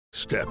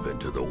Step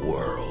into the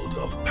world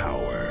of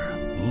power,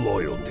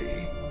 loyalty,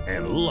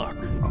 and luck.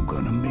 I'm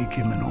gonna make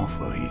him an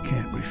offer he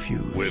can't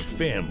refuse. With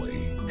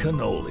family,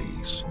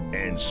 cannolis,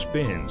 and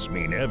spins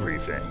mean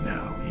everything.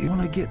 Now, you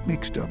wanna get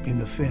mixed up in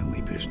the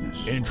family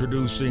business.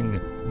 Introducing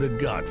The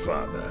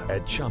Godfather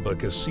at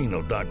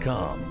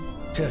ChumbaCasino.com.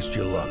 Test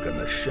your luck in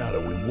the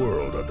shadowy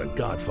world of The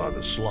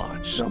Godfather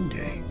slot.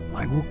 Someday,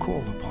 I will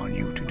call upon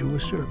you to do a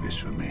service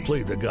for me.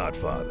 Play The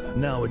Godfather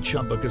now at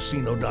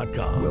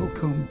ChumbaCasino.com.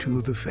 Welcome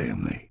to the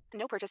family.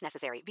 No purchase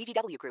necessary.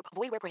 VGW Group.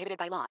 Void where prohibited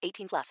by law.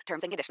 18 plus.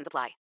 Terms and conditions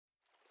apply.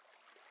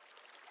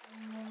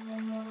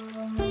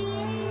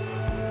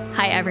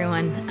 Hi,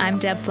 everyone. I'm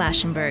Deb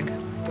Flashenberg.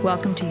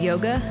 Welcome to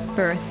Yoga,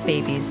 Birth,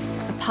 Babies,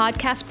 a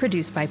podcast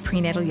produced by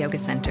Prenatal Yoga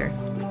Center.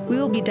 We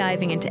will be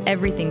diving into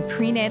everything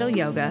prenatal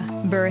yoga,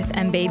 birth,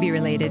 and baby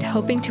related,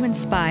 hoping to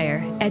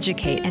inspire,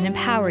 educate, and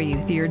empower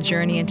you through your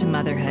journey into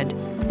motherhood.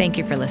 Thank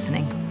you for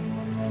listening.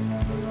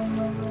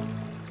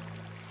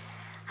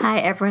 Hi,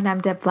 everyone.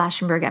 I'm Deb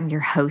Flashenberg. I'm your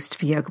host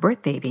for Yoga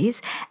Birth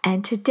Babies.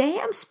 And today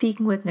I'm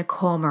speaking with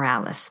Nicole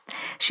Morales.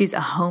 She's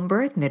a home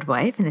birth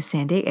midwife in the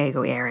San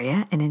Diego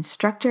area, an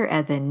instructor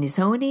at the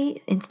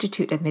Nizhoni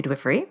Institute of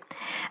Midwifery,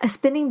 a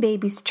spinning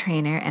babies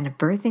trainer, and a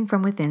birthing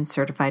from within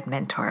certified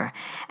mentor.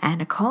 And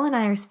Nicole and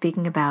I are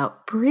speaking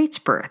about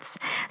breech births.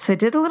 So I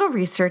did a little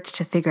research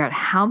to figure out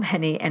how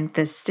many, and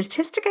the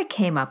statistic I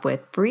came up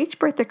with, breech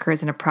birth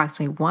occurs in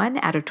approximately 1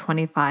 out of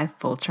 25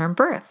 full-term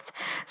births.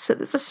 So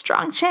there's a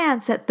strong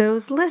chance that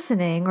those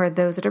listening, or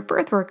those that are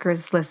birth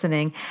workers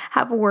listening,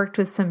 have worked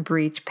with some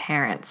breech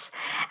parents.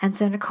 And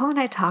so Nicole and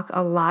I talk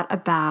a lot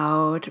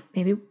about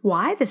maybe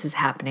why this is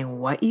happening,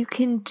 what you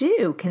can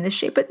do. Can the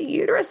shape of the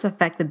uterus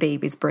affect the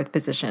baby's birth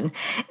position?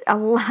 A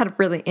lot of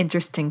really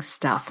interesting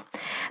stuff.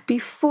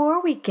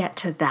 Before we get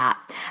to that,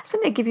 I just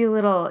want to give you a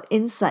little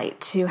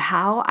insight to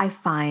how I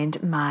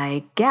find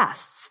my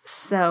guests.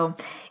 So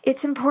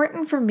it's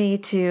important for me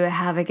to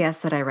have a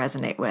guest that I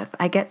resonate with.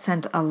 I get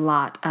sent a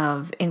lot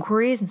of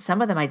inquiries, and some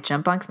of them I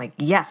jump on because I'm like,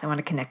 yes, I want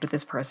to connect with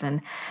this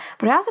person.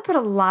 But I also put a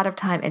lot of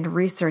time in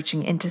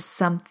researching into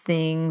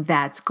something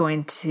that's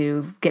going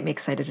to get me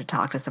excited to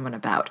talk to someone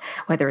about,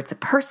 whether it's a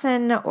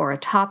person or a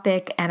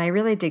topic, and I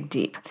really dig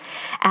deep.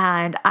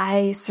 And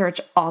I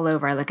search all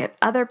over. I look at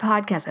other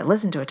podcasts. I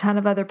listen to a ton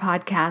of other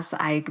podcasts.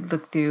 I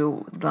look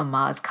through the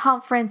Ma's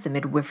conference, the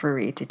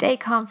Midwifery Today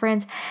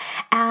conference,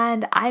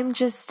 and I'm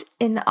just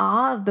in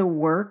awe of the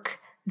work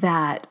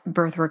that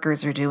birth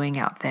workers are doing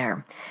out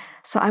there.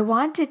 So I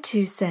wanted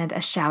to send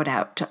a shout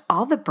out to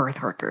all the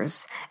birth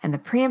workers and the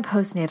pre- and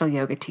postnatal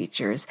yoga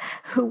teachers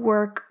who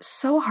work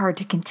so hard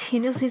to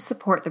continuously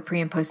support the pre-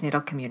 and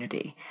postnatal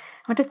community.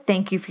 I want to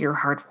thank you for your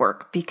hard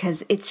work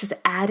because it's just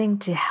adding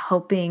to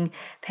helping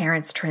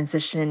parents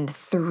transition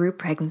through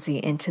pregnancy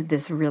into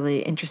this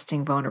really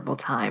interesting, vulnerable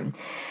time.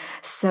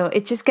 So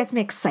it just gets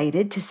me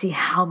excited to see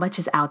how much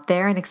is out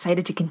there and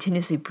excited to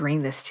continuously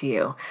bring this to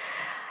you.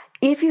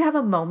 If you have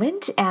a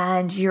moment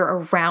and you're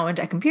around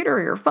a computer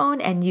or your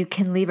phone and you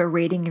can leave a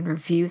rating and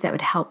review, that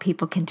would help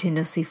people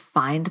continuously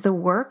find the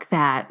work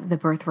that the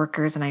birth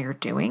workers and I are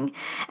doing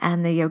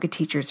and the yoga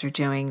teachers are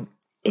doing.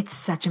 It's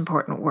such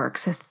important work.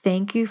 So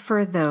thank you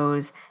for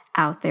those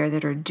out there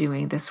that are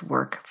doing this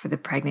work for the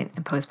pregnant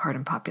and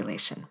postpartum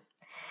population.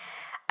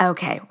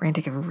 Okay, we're going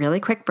to take a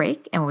really quick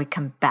break, and when we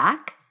come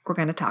back, we're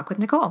going to talk with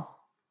Nicole.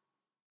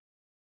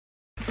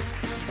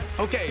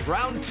 Okay,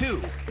 round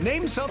 2.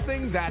 Name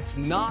something that's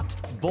not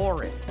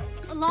boring.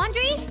 A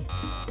laundry?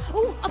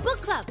 Ooh, a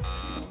book club.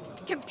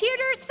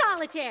 Computer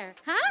solitaire,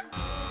 huh?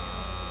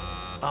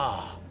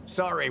 Ah,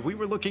 sorry, we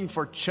were looking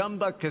for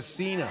Chumba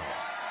Casino.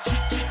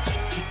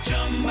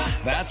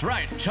 That's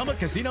right,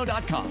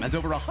 ChumbaCasino.com has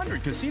over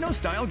 100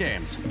 casino-style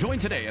games. Join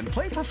today and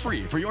play for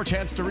free for your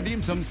chance to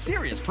redeem some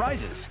serious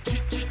prizes.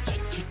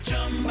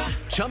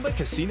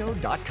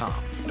 ChumbaCasino.com.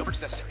 No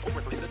purchase necessary. Void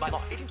where prohibited by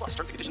law. 18 plus.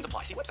 Terms and conditions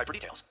apply. See website for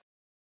details.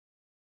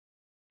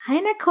 Hi,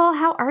 Nicole.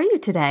 How are you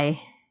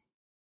today?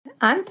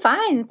 I'm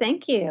fine,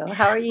 thank you.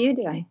 How are you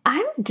doing?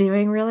 I'm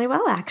doing really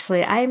well,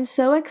 actually. I'm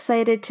so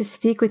excited to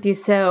speak with you.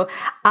 So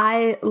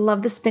I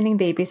love the spinning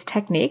babies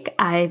technique.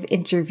 I've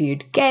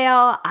interviewed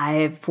Gail.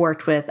 I've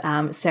worked with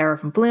Sarah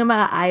from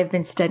Bluma. I've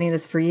been studying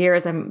this for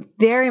years. I'm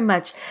very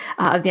much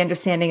of the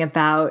understanding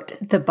about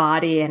the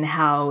body and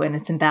how, when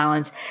it's in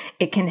balance,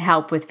 it can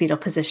help with fetal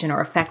position or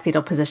affect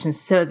fetal position.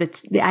 So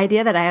the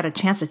idea that I had a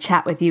chance to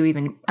chat with you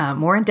even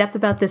more in depth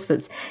about this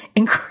was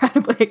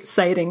incredibly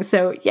exciting.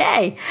 So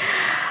yay.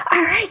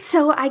 All right,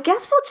 so I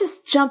guess we'll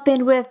just jump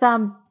in with,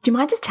 do you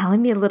mind just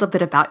telling me a little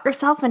bit about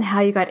yourself and how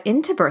you got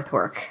into birth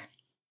work?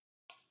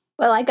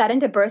 Well, I got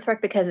into birth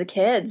work because of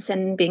kids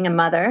and being a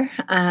mother.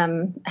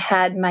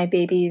 Had my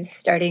babies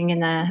starting in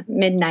the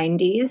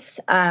mid-90s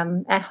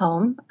at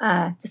home.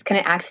 Just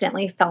kind of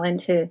accidentally fell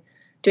into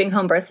doing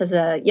home births as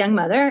a young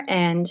mother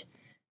and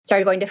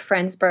started going to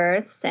friends'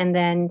 births and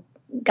then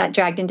got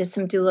dragged into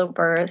some doula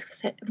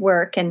birth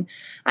work. And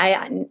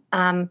I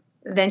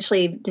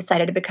eventually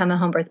decided to become a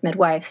home birth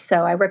midwife.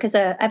 So I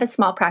have a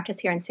small practice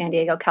here in San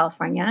Diego,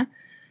 California,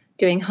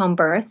 doing home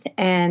birth.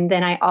 And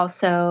then I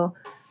also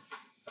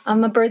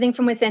I'm a Birthing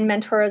from Within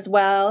mentor as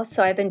well.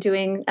 So I've been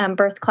doing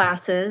birth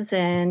classes,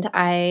 and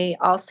I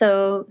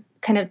also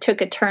kind of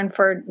took a turn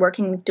for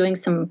doing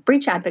some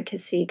breech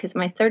advocacy because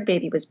my third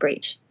baby was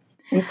breech.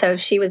 And so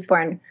she was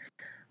born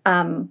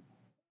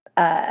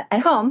at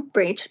home,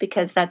 breech,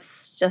 because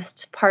that's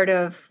just part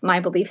of my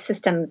belief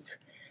systems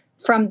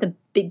from the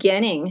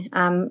beginning.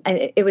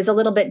 It was a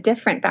little bit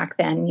different back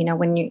then.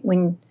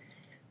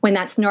 When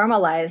that's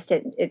normalized,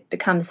 it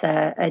becomes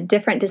a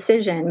different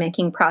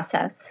decision-making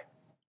process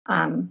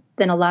than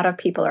a lot of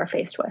people are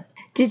faced with.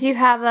 Did you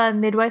have a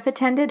midwife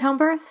attended home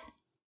birth?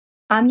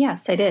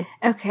 Yes, I did.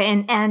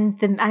 Okay,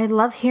 I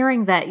love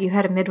hearing that you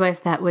had a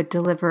midwife that would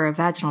deliver a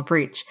vaginal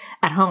breech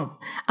at home.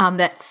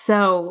 That's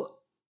so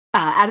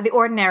out of the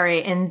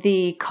ordinary in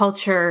the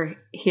culture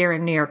here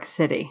in New York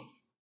City.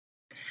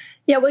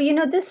 Yeah,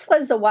 well, this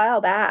was a while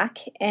back,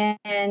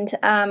 and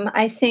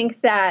I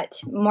think that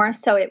more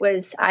so it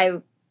was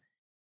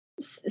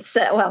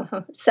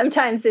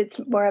sometimes it's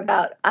more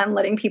about I'm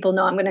letting people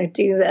know I'm going to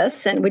do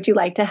this, and would you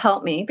like to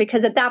help me?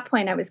 Because at that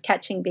point I was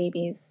catching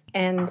babies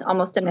and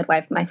almost a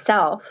midwife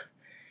myself.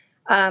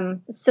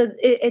 So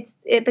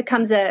it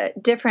becomes a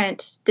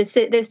different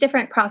there's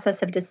different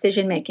process of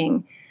decision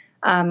making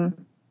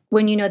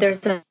when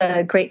there's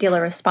a great deal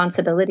of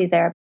responsibility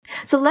there.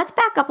 So let's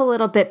back up a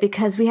little bit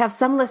because we have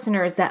some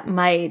listeners that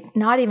might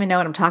not even know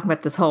what I'm talking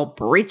about, this whole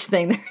breech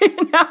thing.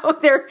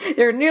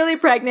 They're newly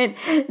pregnant.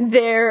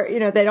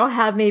 They don't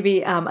have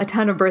maybe a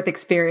ton of birth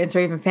experience or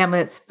even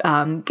family that's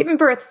given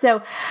birth.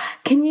 So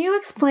can you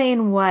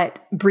explain what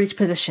breech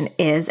position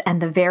is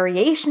and the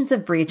variations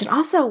of breech? And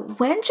also,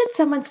 when should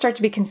someone start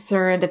to be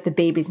concerned if the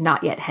baby's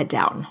not yet head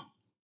down?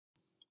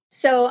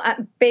 So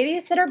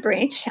babies that are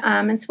breech,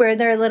 it's where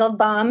their little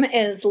bum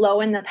is low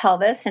in the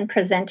pelvis and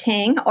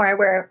presenting, or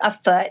where a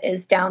foot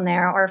is down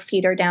there or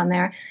feet are down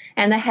there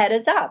and the head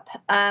is up.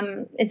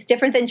 It's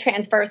different than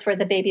transverse where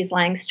the baby's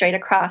lying straight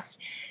across.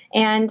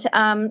 And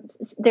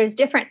there's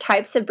different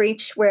types of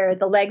breech where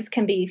the legs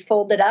can be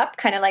folded up,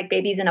 kind of like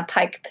babies in a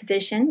pike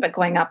position, but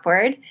going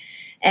upward.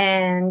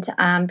 And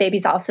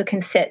babies also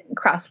can sit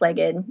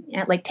cross-legged,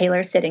 like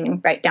Taylor sitting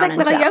right down like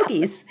into little that.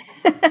 Yogis.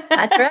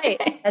 That's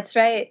right. That's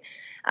right.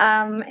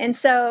 And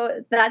so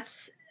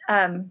that's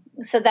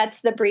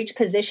the breech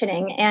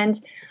positioning. And,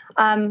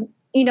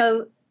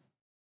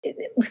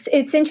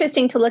 it's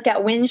interesting to look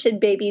at when should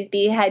babies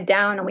be head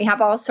down. And we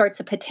have all sorts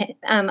of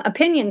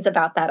opinions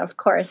about that, of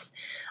course.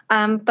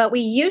 But we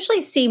usually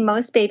see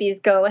most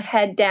babies go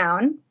head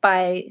down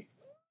by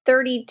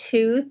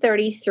 32,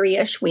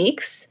 33-ish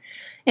weeks.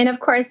 And of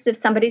course, if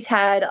somebody's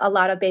had a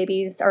lot of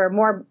babies or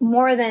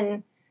more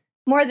than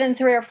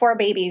 3 or 4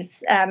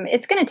 babies,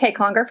 it's going to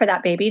take longer for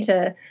that baby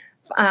to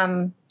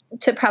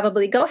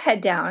probably go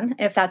head down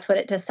if that's what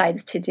it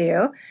decides to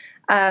do,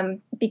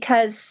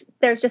 because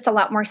there's just a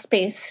lot more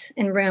space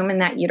and room in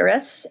that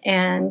uterus,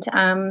 and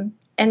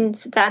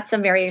that's a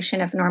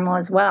variation of normal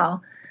as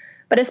well.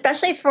 But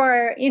especially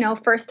for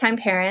first-time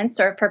parents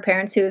or for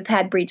parents who've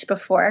had breech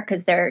before,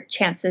 because their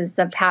chances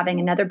of having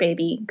another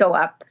baby go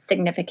up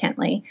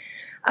significantly.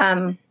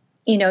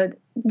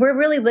 We're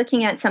really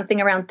looking at something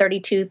around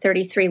 32,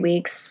 33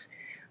 weeks,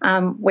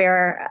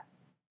 where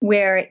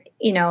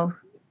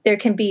there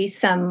can be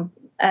some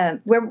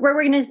where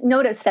we're going to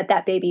notice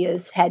that baby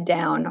is head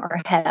down or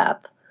head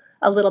up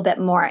a little bit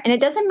more. And it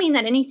doesn't mean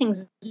that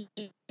anything's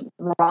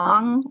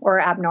wrong or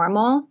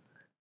abnormal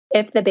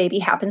if the baby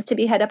happens to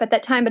be head up at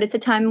that time, but it's a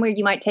time where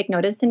you might take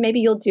notice and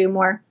maybe you'll do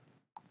more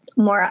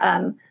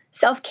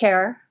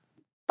self-care,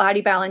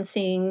 body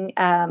balancing,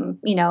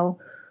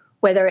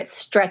 whether it's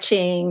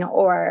stretching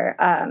or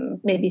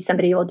maybe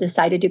somebody will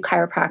decide to do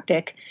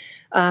chiropractic,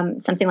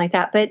 something like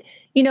that. But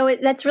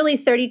that's really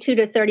 32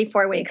 to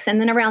 34 weeks.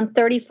 And then around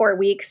 34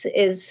 weeks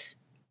is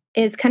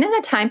kind of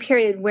the time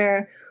period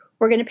where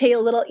we're going to pay a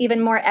little even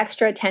more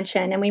extra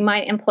attention. And we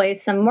might employ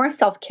some more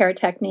self-care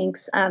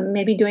techniques,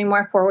 maybe doing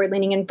more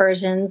forward-leaning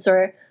inversions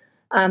or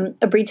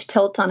a breech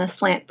tilt on a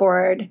slant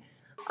board,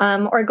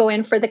 or go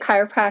in for the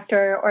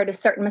chiropractor or to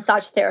certain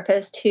massage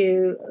therapists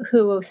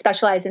who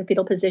specialize in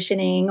fetal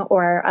positioning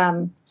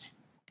or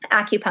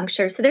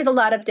acupuncture. So there's a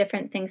lot of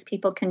different things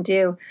people can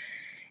do.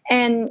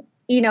 And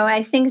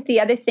I think the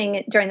other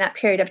thing during that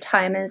period of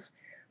time is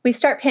we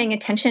start paying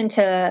attention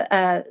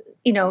to,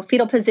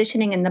 fetal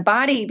positioning in the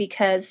body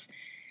because,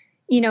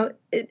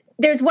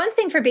 there's one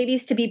thing for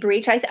babies to be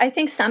breech. I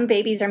think some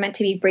babies are meant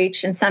to be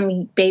breech and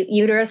some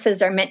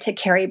uteruses are meant to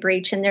carry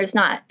breech, and it's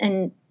not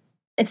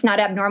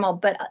abnormal.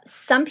 But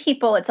some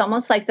people, it's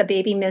almost like the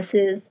baby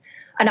misses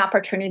an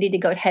opportunity to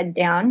go head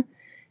down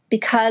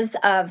because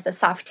of the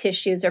soft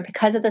tissues or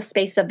because of the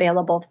space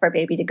available for a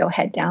baby to go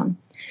head down.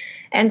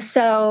 And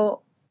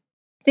so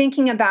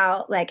thinking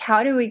about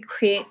how do we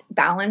create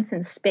balance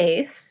and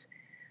space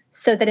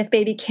so that if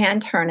baby can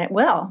turn, it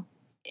will.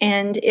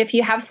 And if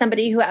you have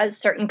somebody who has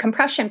certain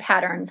compression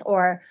patterns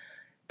or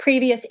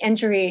previous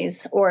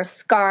injuries or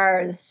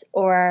scars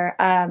or,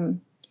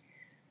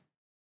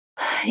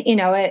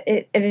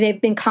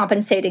 they've been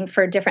compensating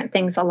for different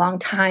things a long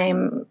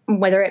time,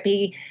 whether it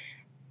be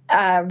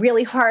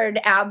really hard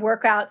ab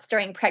workouts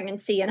during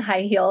pregnancy in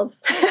high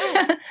heels,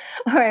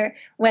 or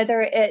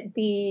whether it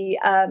be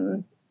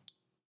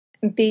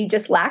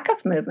just lack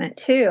of movement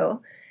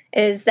too,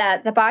 is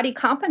that the body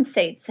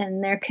compensates,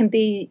 and it can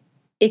be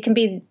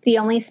the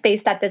only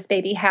space that this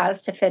baby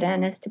has to fit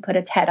in is to put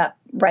its head up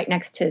right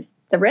next to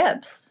the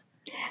ribs.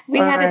 We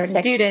had a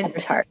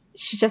student,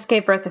 she just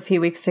gave birth a few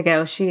weeks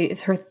ago. She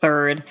is her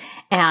third,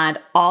 and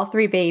all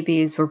 3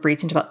 babies were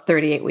breeching to about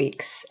 38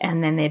 weeks.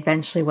 And then they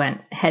eventually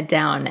went head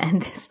down.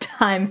 And this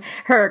time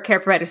her care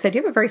provider said,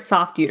 "You have a very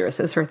soft uterus."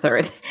 It was her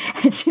third.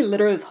 And she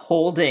literally was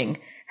holding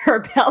her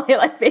belly,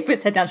 like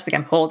baby's head down. She's like,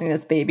 "I'm holding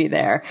this baby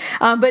there."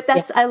 But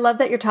I love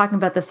that you're talking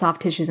about the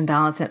soft tissues and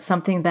balance. And it's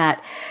something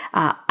that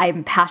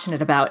I'm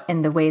passionate about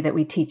in the way that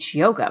we teach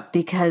yoga,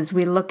 because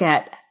we look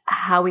at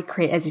how we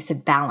create, as you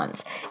said,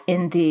 balance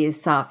in the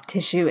soft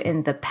tissue,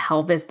 in the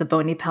pelvis, the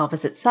bony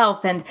pelvis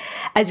itself. And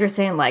as you're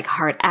saying, like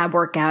hard ab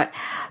workout,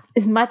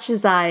 as much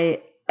as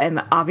I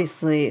am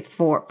obviously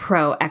for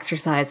pro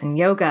exercise and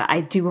yoga,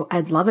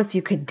 I'd love if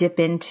you could dip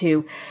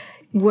into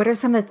what are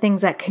some of the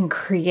things that can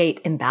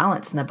create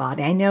imbalance in the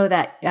body. I know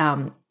that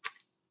a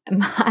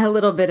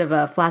little bit of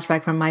a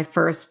flashback from my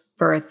first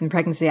birth and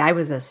pregnancy, I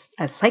was a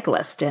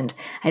cyclist, and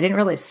I didn't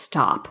really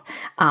stop.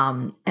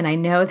 And I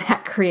know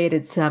that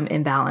created some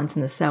imbalance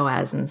in the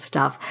psoas and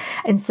stuff.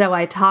 And so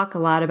I talk a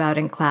lot about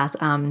in class,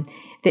 the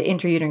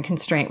intrauterine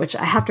constraint, which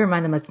I have to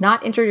remind them it's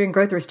not intrauterine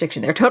growth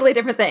restriction. They're totally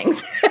different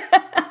things.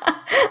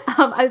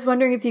 I was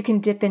wondering if you can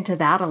dip into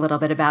that a little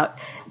bit about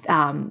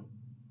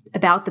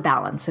the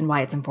balance and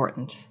why it's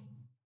important.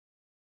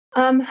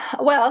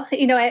 Well,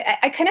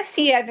 I kind of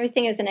see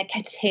everything as in a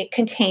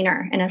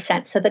container in a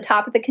sense. So the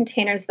top of the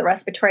container is the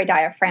respiratory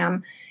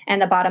diaphragm,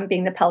 and the bottom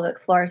being the pelvic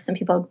floor. Some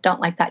people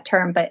don't like that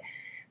term, but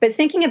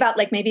thinking about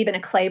like maybe even a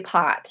clay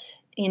pot,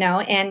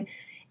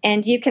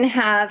 and you can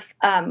have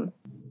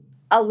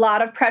a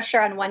lot of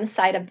pressure on one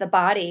side of the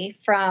body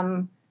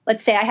from,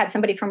 let's say I had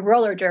somebody from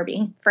roller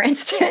derby, for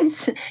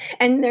instance,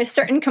 and there's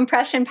certain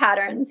compression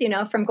patterns,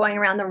 from going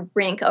around the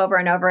rink over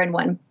and over in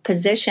one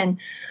position.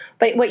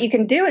 But what you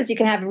can do is you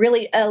can have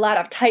really a lot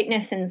of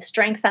tightness and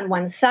strength on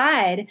one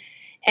side,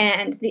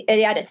 and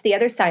yet it's the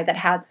other side that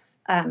has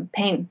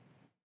pain,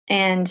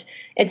 and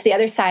it's the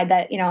other side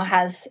that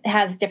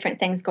has different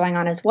things going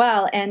on as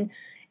well. And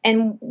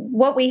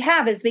what we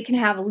have is we can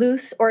have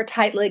loose or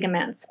tight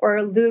ligaments,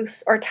 or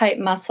loose or tight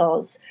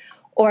muscles,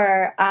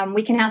 or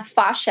we can have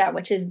fascia,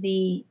 which is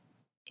the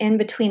in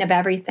between of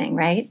everything,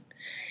 right?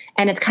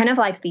 And it's kind of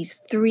like these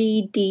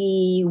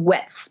 3D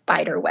wet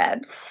spider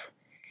webs.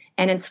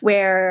 And it's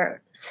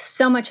where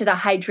so much of the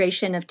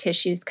hydration of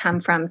tissues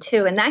come from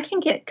too. And that can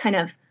get kind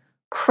of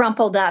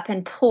crumpled up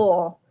and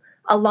pull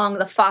along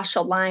the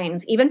fascial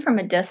lines, even from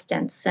a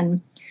distance.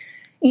 And,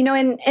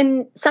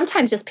 and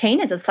sometimes just pain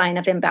is a sign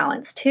of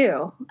imbalance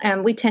too.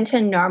 We tend to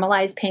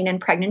normalize pain in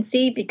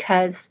pregnancy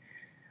because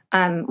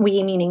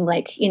meaning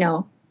like,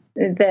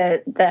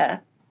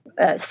 the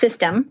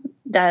system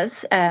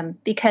does,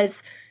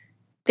 because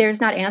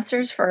there's not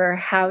answers for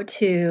how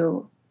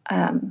to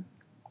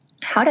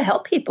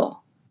help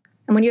people.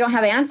 And when you don't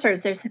have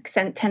answers, there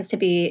tends to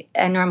be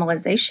a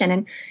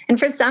normalization. And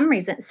for some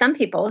reason, some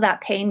people,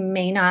 that pain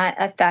may not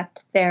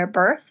affect their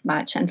birth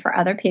much. And for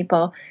other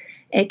people,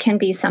 it can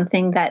be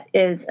something that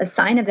is a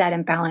sign of that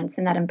imbalance.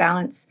 And that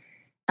imbalance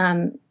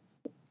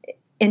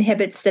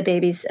inhibits the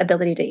baby's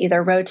ability to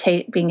either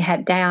rotate being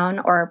head down,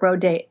 or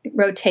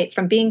rotate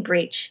from being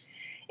breech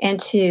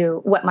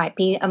into what might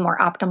be a more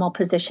optimal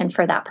position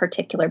for that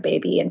particular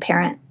baby and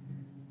parent.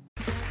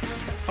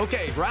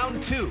 Okay,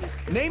 round 2.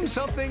 Name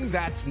something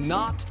that's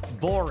not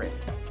boring.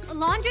 A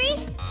laundry?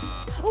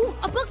 Ooh,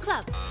 a book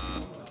club.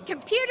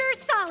 Computer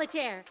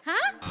solitaire,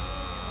 huh?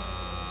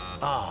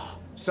 Ah,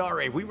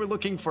 sorry, we were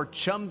looking for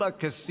Chumba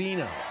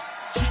Casino.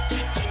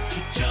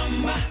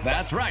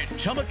 That's right,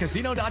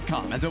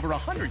 ChumbaCasino.com has over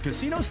 100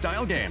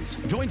 casino-style games.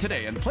 Join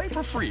today and play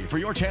for free for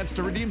your chance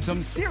to redeem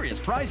some serious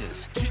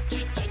prizes.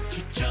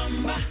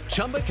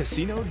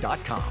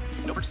 ChumbaCasino.com.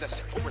 No purchase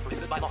necessary. Void where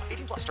prohibited by law.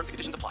 18+ terms and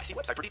conditions apply. See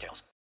website for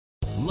details.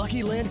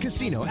 Lucky Land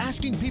Casino,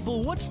 asking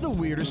people, what's the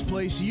weirdest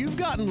place you've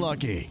gotten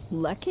lucky?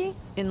 Lucky?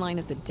 In line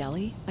at the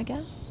deli, I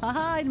guess?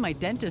 Aha, in my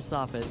dentist's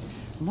office.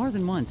 More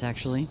than once,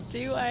 actually.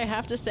 Do I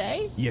have to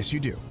say? Yes, you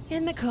do.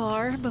 In the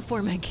car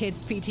before my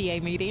kids'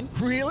 PTA meeting.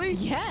 Really?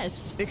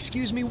 Yes.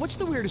 Excuse me, what's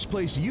the weirdest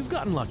place you've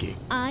gotten lucky?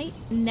 I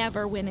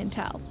never win and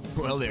tell.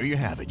 Well, there you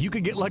have it. You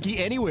can get lucky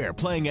anywhere,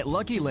 playing at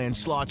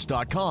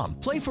LuckyLandSlots.com.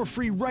 Play for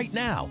free right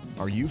now.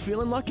 Are you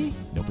feeling lucky?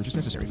 No purchase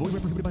necessary. Void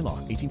where prohibited by law.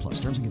 18+.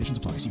 Terms and conditions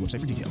apply. See website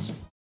for details.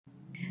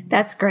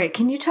 That's great.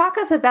 Can you talk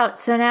us about,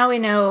 so now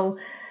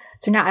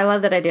I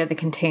love that idea of the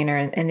container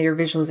and your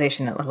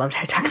visualization. I love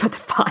how you talk about the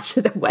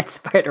fascia, the wet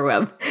spider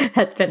web.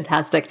 That's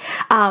fantastic.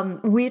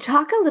 We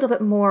talk a little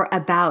bit more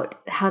about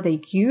how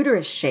the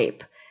uterus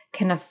shape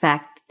can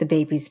affect the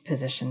baby's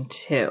position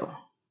too.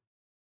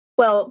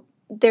 Well,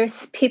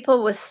 there's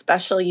people with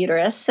special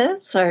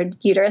uteruses, or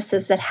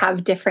uteruses that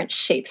have different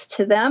shapes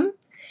to them.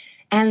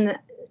 And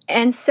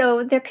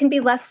so there can be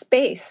less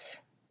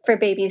space for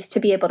babies to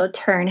be able to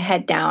turn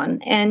head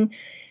down. And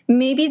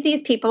maybe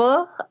these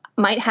people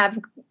might have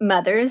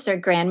mothers or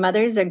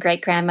grandmothers or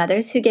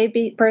great-grandmothers who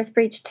gave birth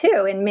breech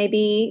too. And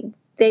maybe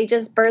they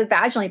just birthed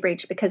vaginally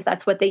breech because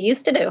that's what they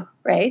used to do,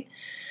 right?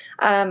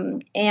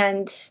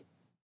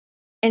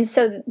 And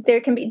so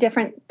there can be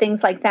different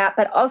things like that.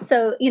 But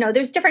also,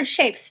 there's different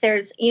shapes.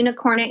 There's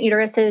unicornate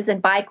uteruses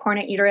and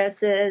bicornate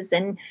uteruses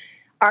and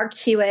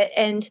arcuate.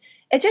 And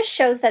it just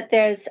shows that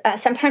there's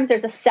sometimes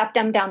there's a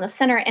septum down the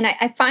center. And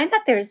I find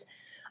that there's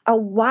a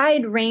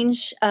wide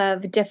range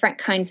of different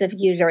kinds of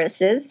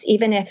uteruses,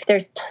 even if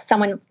there's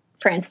someone,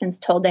 for instance,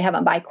 told they have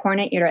a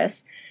bicornate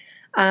uterus.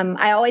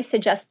 I always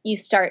suggest you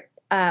start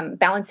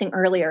balancing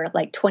earlier,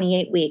 like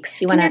 28 weeks.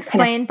 Can you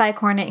explain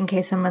bicornate in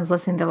case someone's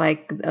listening to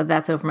like, oh,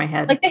 that's over my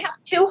head? Like they have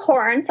two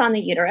horns on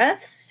the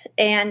uterus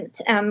and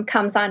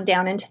comes on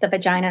down into the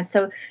vagina.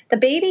 So the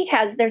baby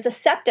there's a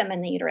septum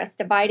in the uterus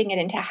dividing it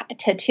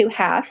into two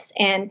halves.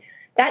 And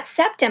that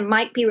septum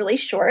might be really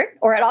short,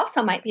 or it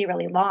also might be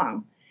really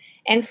long.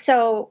 And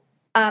so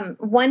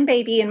one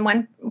baby in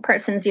one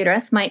person's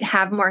uterus might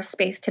have more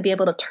space to be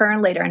able to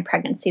turn later in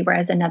pregnancy,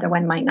 whereas another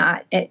one might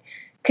not. It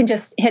can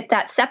just hit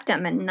that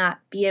septum and not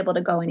be able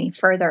to go any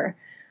further.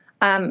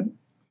 And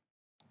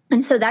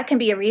so that can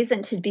be a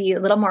reason to be a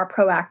little more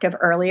proactive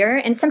earlier.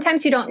 And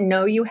sometimes you don't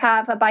know you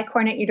have a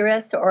bicornate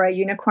uterus or a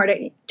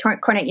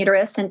unicornate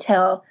uterus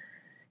until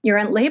you're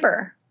in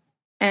labor,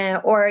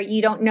 or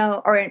you don't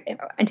know, or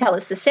until a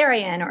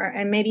cesarean,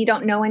 and maybe you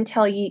don't know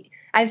until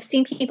I've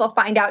seen people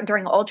find out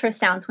during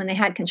ultrasounds when they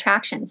had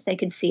contractions. They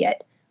could see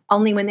it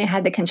only when they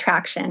had the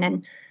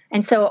contraction.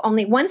 And so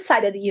only one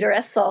side of the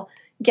uterus will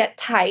get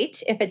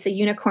tight if it's a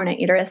unicornate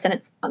uterus,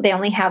 and they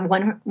only have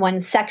one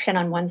section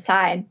on one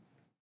side.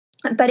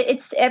 But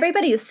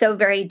everybody is so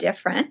very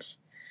different.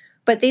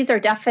 But these are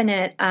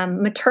definite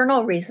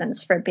maternal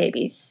reasons for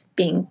babies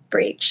being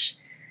breech.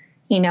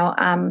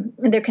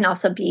 There can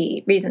also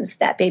be reasons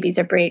that babies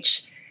are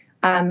breech.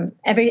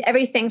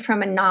 Everything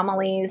from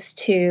anomalies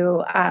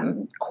to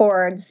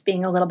cords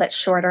being a little bit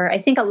shorter. I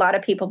think a lot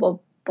of people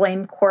will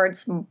blame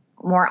cords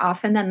more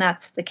often than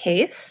that's the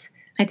case.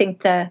 I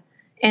think the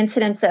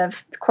incidence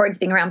of cords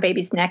being around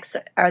babies' necks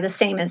are the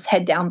same as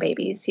head down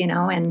babies,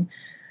 and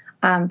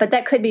but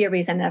that could be a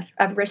reason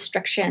of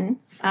restriction,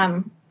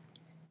 and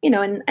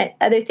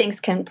other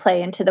things can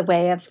play into the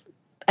way of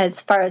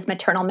as far as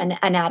maternal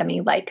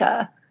anatomy, like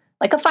a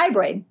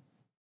fibroid.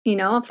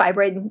 A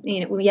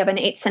fibroid, we have an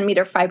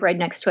 8-centimeter fibroid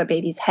next to a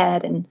baby's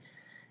head, and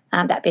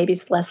that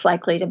baby's less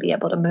likely to be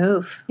able to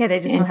move. Yeah, they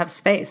just don't have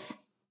space.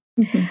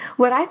 Mm-hmm.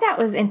 What I thought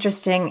was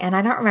interesting, and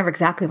I don't remember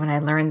exactly when I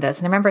learned this,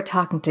 and I remember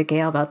talking to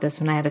Gail about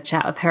this when I had a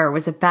chat with her,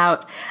 was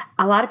about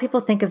a lot of people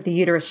think of the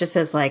uterus just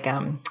as like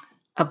a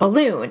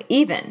balloon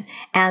even,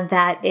 and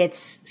that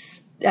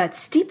it's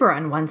steeper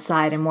on one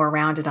side and more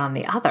rounded on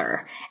the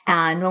other.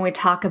 And when we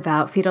talk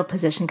about fetal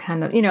position,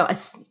 kind of,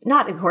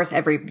 not, of course,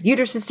 every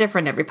uterus is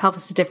different, every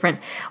pelvis is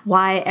different.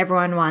 Why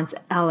everyone wants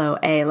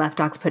LOA, left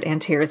occiput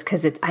anterior, is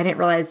because I didn't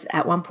realize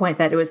at one point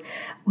that it was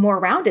more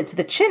rounded. So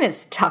the chin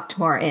is tucked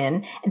more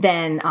in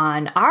than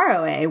on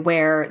ROA,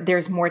 where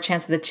there's more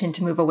chance for the chin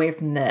to move away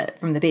from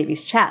the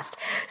baby's chest.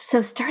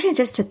 So starting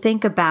just to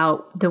think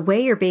about the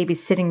way your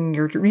baby's sitting in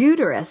your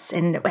uterus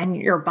and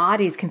your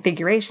body's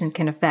configuration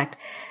can affect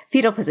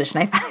fetal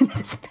position. I find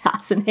this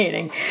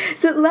fascinating.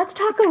 So let's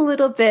talk a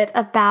little bit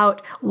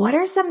about what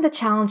are some of the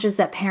challenges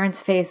that parents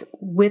face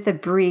with a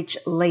breech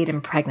late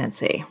in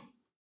pregnancy?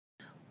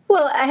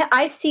 Well,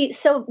 I see.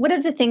 So one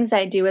of the things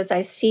I do is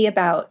I see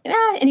about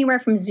anywhere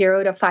from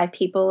 0 to 5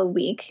 people a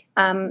week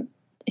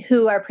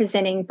who are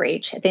presenting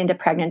breech at the end of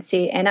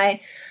pregnancy. And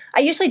I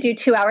usually do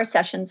 2-hour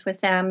sessions with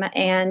them.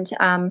 And,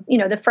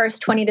 the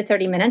first 20 to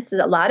 30 minutes,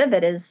 a lot of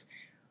it is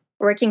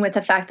working with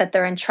the fact that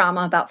they're in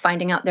trauma about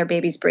finding out their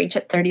baby's breech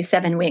at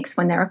 37 weeks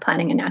when they were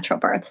planning a natural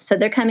birth. So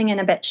they're coming in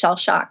a bit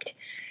shell-shocked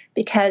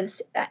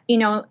because,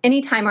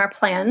 anytime our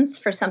plans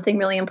for something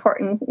really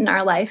important in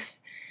our life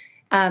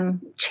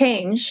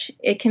change,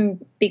 it can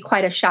be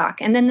quite a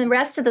shock. And then the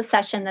rest of the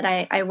session that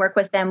I work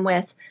with them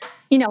with,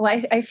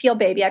 I feel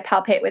baby, I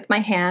palpate with my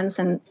hands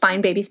and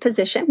find baby's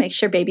position, make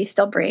sure baby's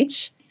still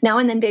breech. Now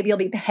and then baby will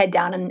be head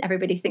down and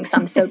everybody thinks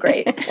I'm so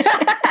great.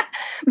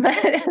 But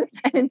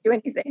I didn't do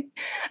anything.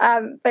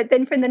 But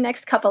then for the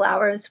next couple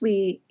hours,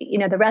 the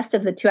rest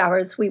of the 2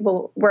 hours, we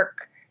will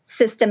work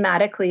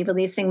systematically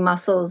releasing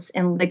muscles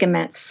and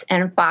ligaments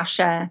and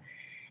fascia.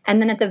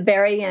 And then at the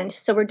very end,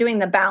 so we're doing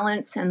the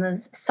balance and the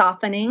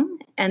softening.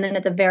 And then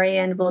at the very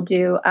end, we'll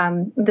do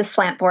the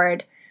slant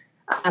board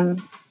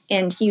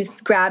and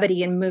use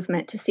gravity and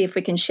movement to see if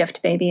we can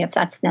shift baby if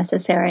that's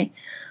necessary.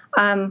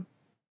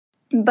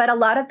 But a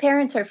lot of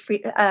parents are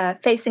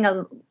facing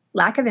a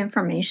lack of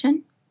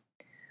information,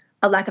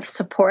 a lack of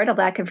support, a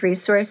lack of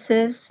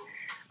resources.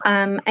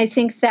 I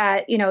think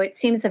that, it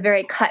seems a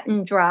very cut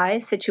and dry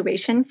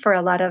situation for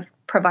a lot of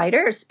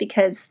providers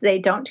because they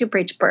don't do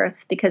breech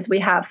birth because we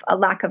have a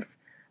lack of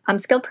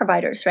skilled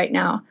providers right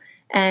now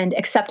and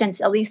acceptance,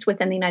 at least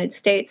within the United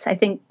States. I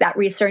think that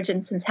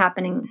resurgence is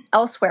happening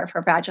elsewhere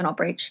for vaginal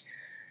breech.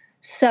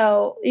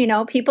 So,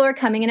 people are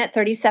coming in at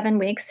 37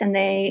 weeks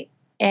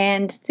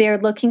and they're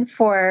looking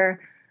for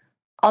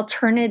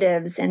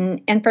alternatives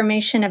and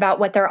information about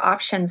what their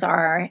options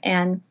are.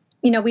 And,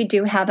 we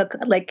do have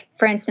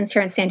for instance,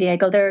 here in San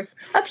Diego, there's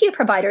a few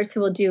providers who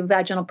will do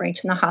vaginal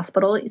breech in the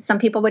hospital. Some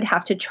people would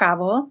have to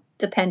travel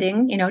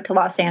depending, to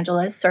Los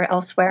Angeles or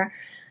elsewhere.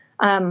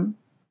 And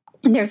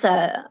there's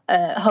a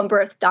home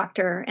birth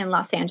doctor in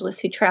Los Angeles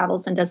who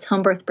travels and does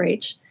home birth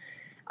breech.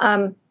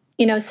 So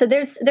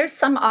there's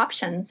some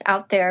options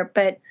out there,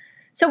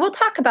 so we'll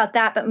talk about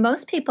that. But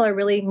most people are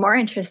really more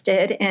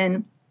interested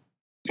in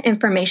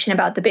information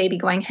about the baby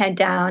going head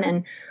down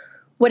and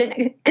what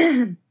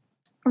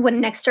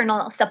an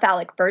external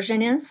cephalic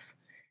version is.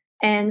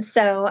 And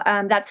so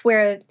that's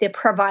where the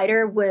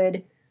provider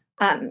would,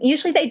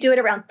 usually they do it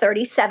around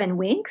 37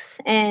 weeks.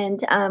 And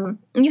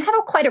you have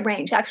quite a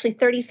range. Actually,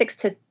 36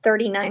 to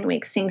 39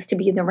 weeks seems to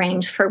be the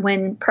range for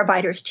when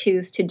providers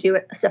choose to do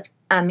it,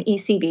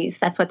 ECVs.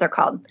 That's what they're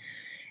called.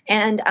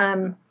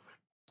 And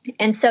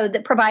so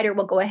the provider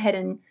will go ahead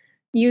and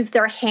use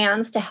their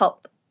hands to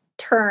help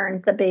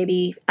turn the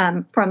baby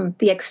from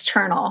the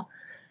external.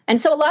 And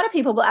so a lot of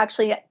people will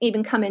actually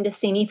even come in to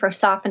see me for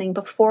softening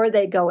before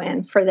they go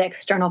in for the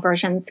external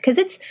versions, because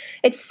it's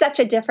such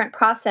a different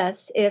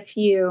process if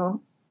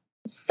you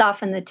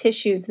soften the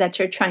tissues that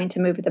you're trying to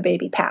move the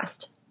baby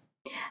past.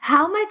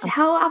 How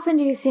often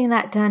are you seeing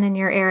that done in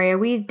your area?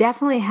 We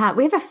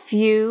have a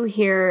few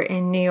here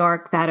in New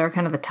York that are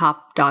kind of the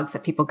top dogs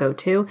that people go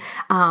to.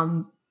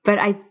 But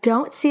I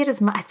don't see it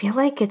as much. I feel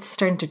like it's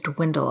starting to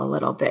dwindle a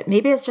little bit.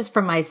 Maybe it's just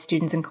from my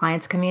students and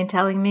clients coming and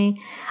telling me.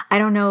 I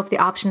don't know if the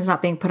option is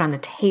not being put on the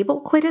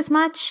table quite as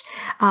much,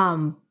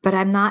 but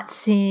I'm not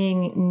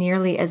seeing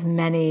nearly as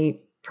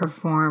many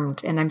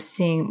performed, and I'm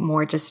seeing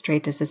more just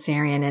straight to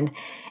cesarean.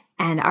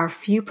 And our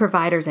few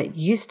providers that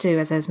used to,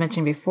 as I was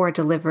mentioning before,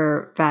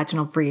 deliver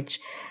vaginal breech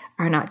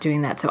are not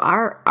doing that. So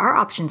our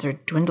options are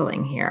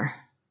dwindling here.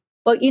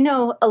 Well,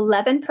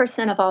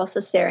 11% of all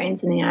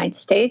cesareans in the United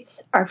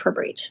States are for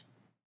breech.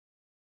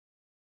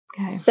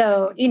 Okay.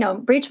 So,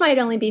 breech might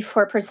only be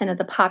 4% of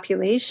the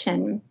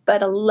population,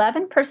 but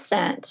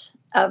 11%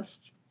 of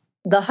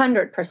the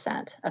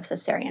 100% of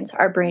cesareans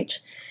are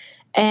breech.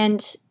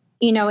 And,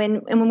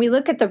 and when we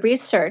look at the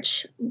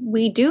research,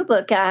 we do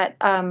look at,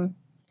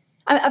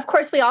 of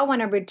course, we all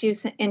want to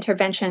reduce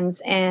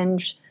interventions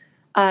and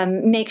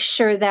make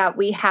sure that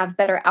we have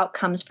better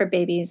outcomes for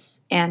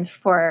babies and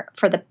for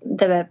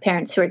the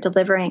parents who are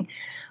delivering.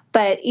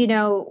 But,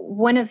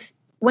 one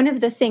of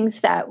the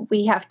things that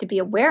we have to be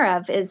aware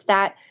of is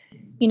that,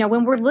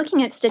 when we're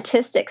looking at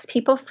statistics,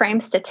 people frame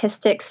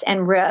statistics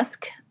and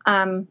risk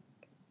to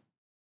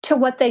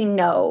what they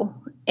know.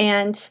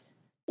 And,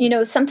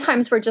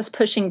 sometimes we're just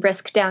pushing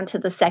risk down to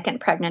the second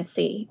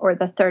pregnancy or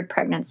the third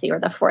pregnancy or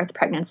the fourth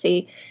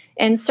pregnancy.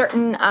 And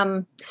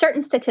certain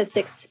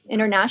statistics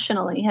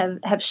internationally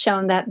have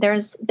shown that there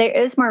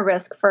is more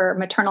risk for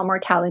maternal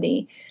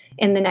mortality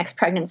in the next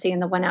pregnancy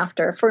and the one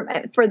after for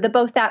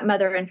both that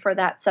mother and for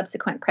that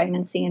subsequent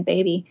pregnancy and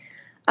baby.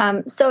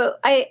 So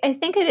I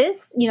think it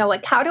is,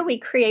 how do we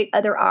create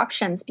other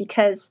options?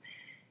 Because,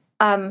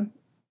 and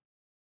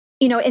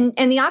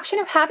the option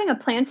of having a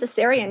planned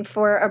cesarean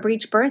for a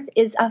breech birth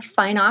is a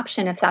fine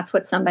option if that's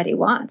what somebody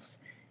wants.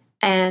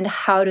 And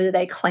how do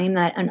they claim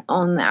that and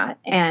own that?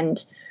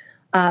 And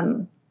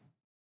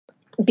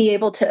be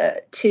able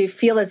to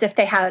feel as if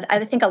they had.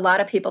 I think a lot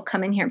of people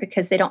come in here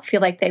because they don't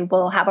feel like they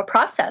will have a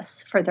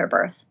process for their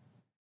birth,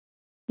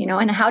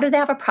 and how do they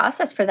have a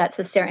process for that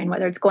cesarean,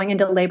 whether it's going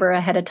into labor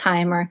ahead of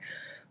time or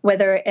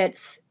whether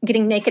it's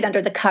getting naked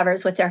under the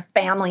covers with their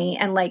family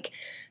and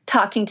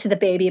talking to the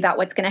baby about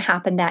what's going to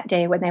happen that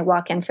day when they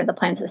walk in for the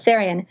planned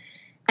cesarean.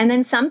 And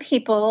then some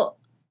people,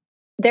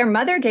 their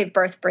mother gave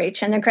birth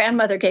breech and their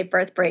grandmother gave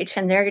birth breech,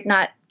 and they're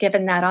not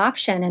given that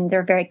option, and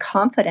they're very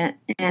confident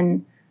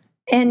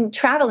in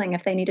traveling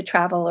if they need to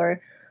travel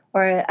or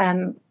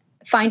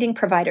finding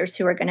providers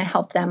who are going to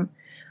help them.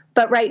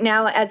 But right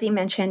now, as you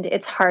mentioned,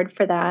 it's hard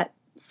for that.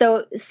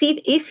 So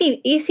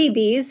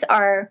ECVs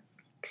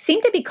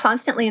seem to be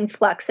constantly in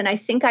flux, and I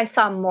think I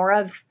saw more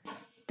of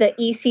the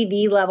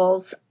ECV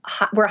levels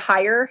were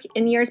higher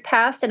in years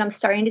past, and I'm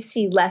starting to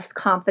see less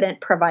confident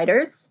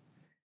providers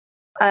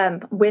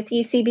with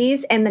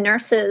ECVs, and the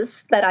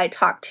nurses that I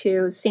talk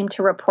to seem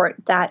to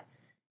report that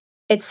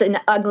it's an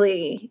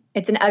ugly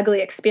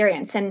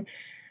experience. And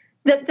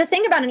the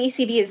thing about an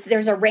ECV is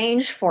there's a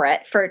range for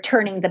it for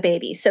turning the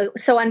baby. So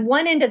on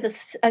one end of the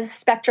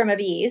spectrum of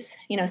ease,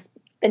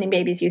 Spinning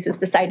Babies uses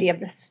this idea of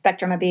the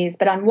spectrum of ease,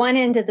 but on one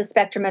end of the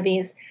spectrum of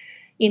ease,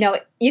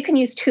 you can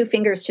use 2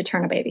 fingers to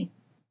turn a baby.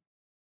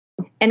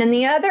 And in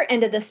the other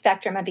end of the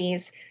spectrum of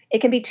ease, it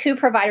can be 2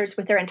 providers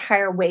with their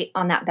entire weight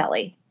on that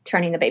belly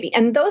turning the baby.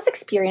 And those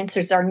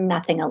experiences are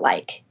nothing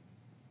alike.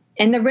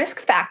 And the risk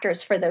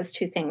factors for those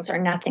 2 things are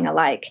nothing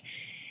alike.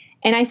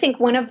 And I think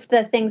one of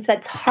the things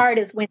that's hard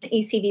is when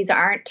ECVs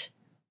aren't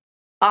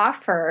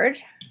offered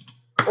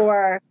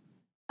or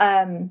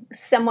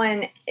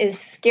someone is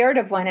scared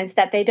of one is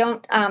that they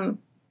don't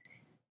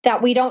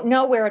that we don't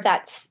know where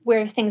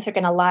things are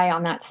going to lie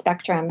on that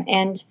spectrum.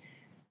 And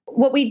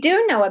what we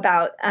do know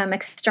about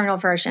external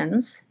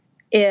versions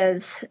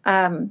is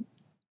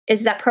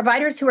that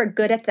providers who are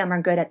good at them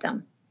are good at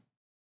them.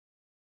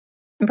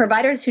 And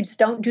providers who just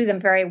don't do them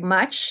very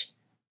much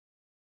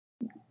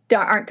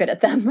aren't good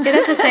at them. Yeah,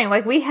 that's the thing.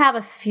 Like, we have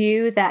a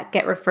few that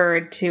get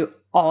referred to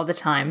all the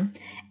time.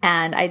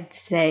 And I'd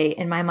say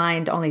in my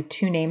mind, only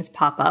 2 names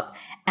pop up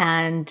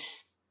and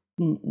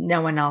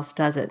no one else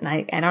does it. And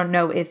I don't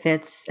know if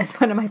it's, as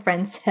one of my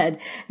friends said,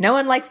 no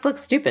one likes to look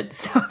stupid.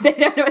 So if they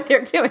don't know what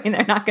they're doing,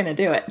 they're not going to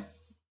do it.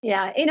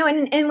 Yeah.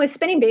 And with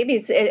spinning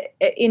babies,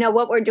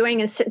 what we're doing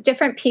is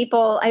different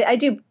people. I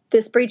do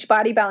this Breech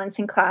body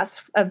balancing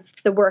class of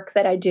the work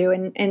that I do.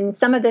 And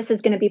some of this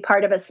is going to be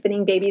part of a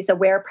Spinning Babies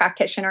Aware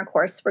practitioner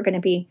course. We're going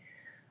to be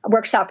a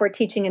workshop we're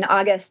teaching in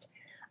August.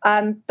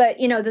 But,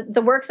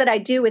 the work that I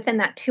do within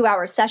that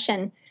 2-hour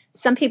session,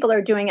 some people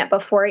are doing it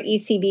before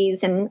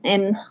ECVs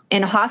in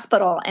a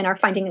hospital and are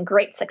finding a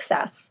great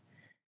success.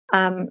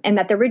 And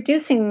that they're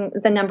reducing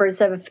the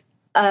numbers of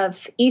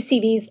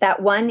ECVs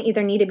that, 1,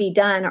 either need to be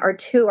done, or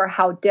 2, or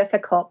how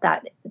difficult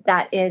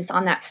that is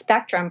on that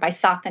spectrum by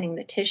softening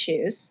the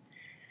tissues,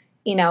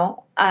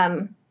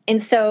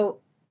 and so,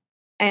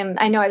 and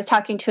I know I was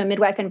talking to a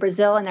midwife in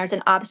Brazil, and there's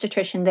an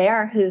obstetrician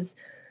there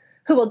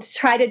who will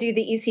try to do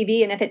the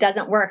ECV, and if it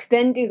doesn't work,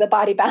 then do the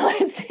body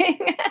balancing.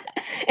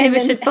 And we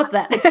should flip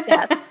that.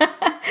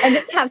 And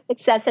then have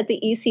success at the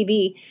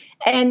ECV.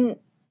 And,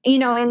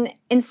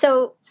 and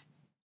so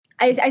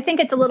I think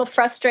it's a little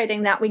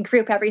frustrating that we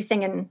group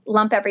everything and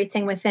lump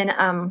everything within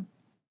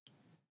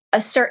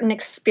a certain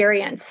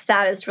experience.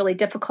 That is really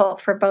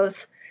difficult for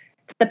both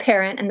the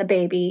parent and the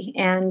baby.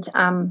 And,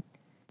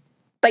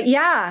 but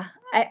yeah,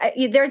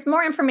 there's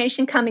more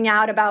information coming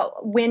out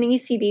about when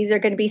ECVs are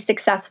going to be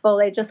successful.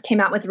 They just came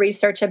out with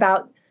research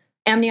about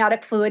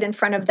amniotic fluid in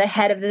front of the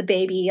head of the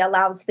baby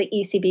allows the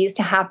ECVs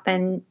to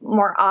happen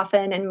more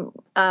often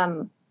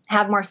and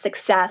have more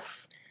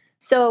success.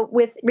 So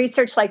with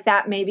research like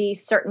that, maybe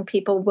certain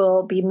people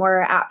will be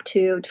more apt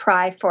to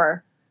try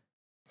for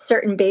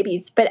certain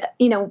babies. But,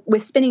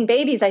 with spinning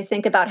babies, I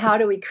think about how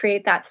do we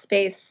create that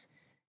space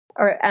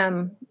or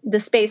the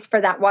space for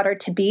that water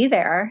to be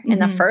there in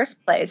the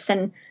first place.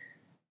 And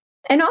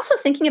also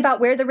thinking about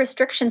where the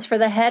restrictions for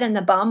the head and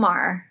the bum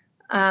are,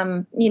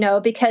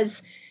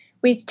 because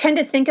we tend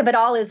to think of it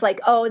all as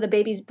like, oh, the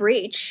baby's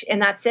breech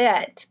and that's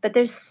it. But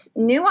there's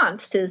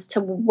nuances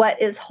to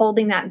what is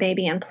holding that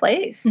baby in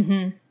place.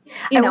 Mm-hmm.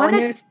 I want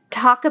to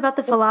talk about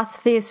the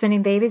philosophy of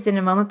spinning babies in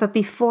a moment. But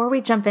before we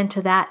jump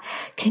into that,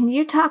 can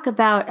you talk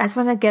about, I just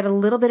want to get a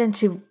little bit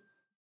into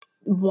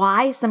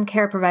why some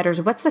care providers,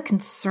 what's the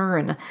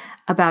concern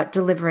about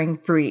delivering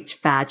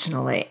breech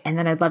vaginally? And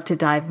then I'd love to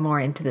dive more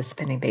into the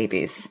spinning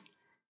babies.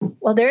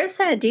 Well, there's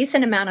a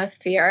decent amount of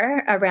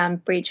fear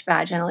around breech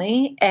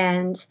vaginally.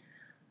 And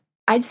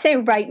I'd say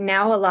right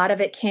now, a lot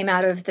of it came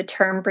out of the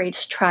term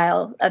breech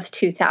trial of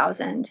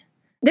 2000.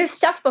 There's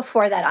stuff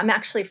before that. I'm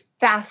actually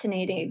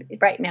fascinated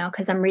right now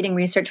because I'm reading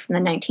research from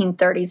the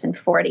 1930s and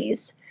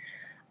 40s.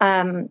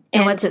 And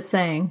what's it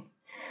saying?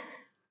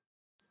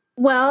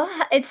 Well,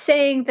 it's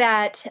saying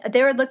that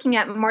they were looking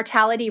at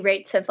mortality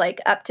rates of like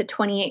up to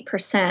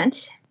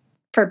 28%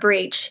 for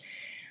breech.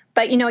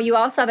 But, you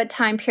also have a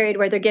time period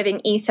where they're giving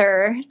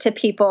ether to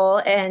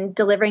people and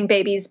delivering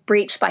babies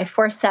breech by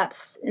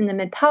forceps in the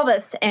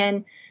mid-pelvis.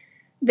 And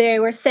they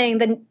were saying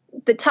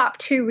the top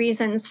 2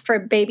 reasons for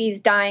babies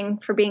dying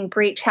for being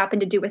breech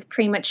happen to do with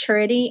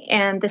prematurity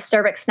and the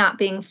cervix not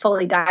being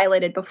fully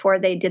dilated before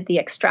they did the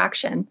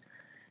extraction.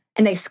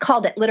 And they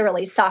called it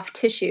literally soft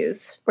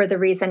tissues were the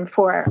reason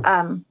for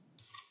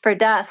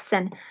deaths.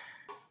 And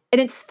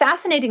it's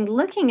fascinating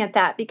looking at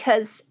that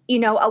because,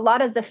 a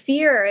lot of the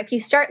fear, if you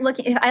start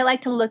looking, I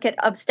like to look at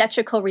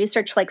obstetrical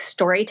research like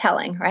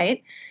storytelling,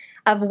 right?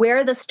 Of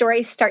where the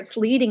story starts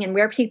leading and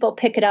where people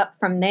pick it up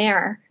from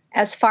there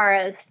as far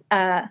as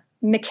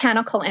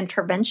mechanical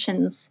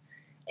interventions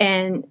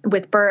and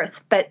with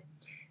birth. But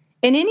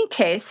in any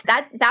case,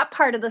 that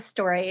part of the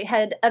story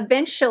had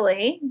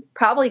eventually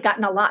probably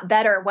gotten a lot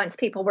better once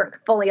people were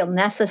fully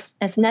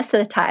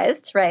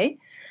anesthetized, right?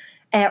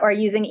 Or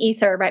using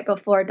ether right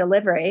before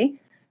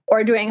delivery,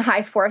 or doing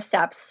high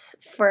forceps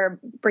for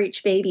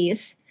breech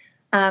babies,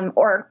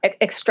 or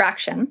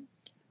extraction.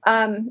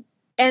 And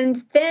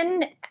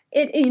then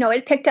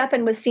it picked up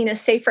and was seen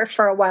as safer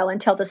for a while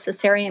until the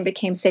cesarean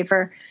became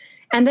safer.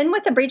 And then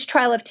with the breech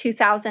trial of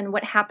 2000,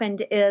 what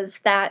happened is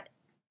that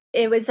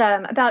it was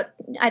about,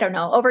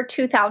 over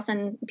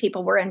 2,000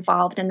 people were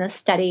involved in this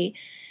study.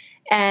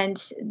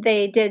 And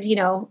they did,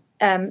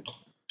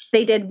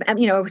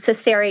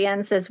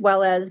 cesareans as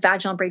well as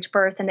vaginal breech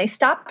birth. And they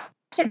stopped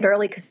it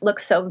early because it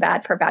looked so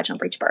bad for vaginal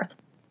breech birth.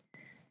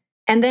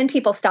 And then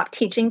people stopped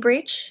teaching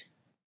breech.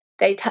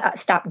 They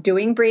stopped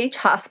doing breech.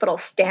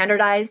 Hospitals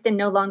standardized and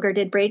no longer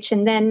did breech.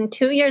 And then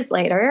 2 years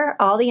later,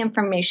 all the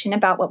information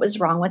about what was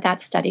wrong with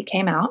that study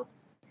came out.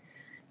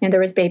 And there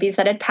was babies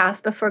that had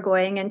passed before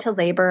going into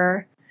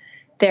labor.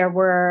 There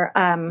were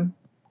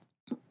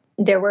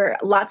There were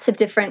lots of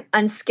different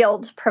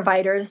unskilled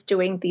providers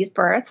doing these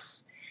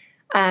births.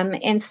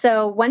 And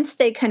so once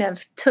they kind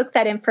of took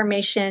that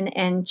information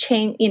and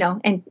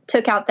and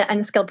took out the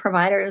unskilled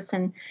providers,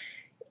 and,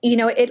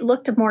 it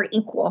looked more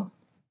equal.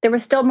 There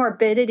was still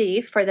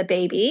morbidity for the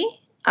baby.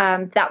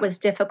 That was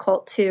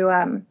difficult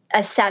to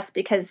assess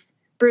because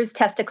bruised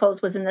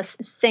testicles was in the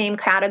same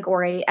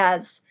category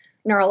as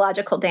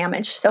neurological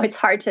damage. So it's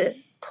hard to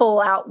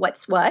pull out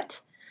what's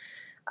what.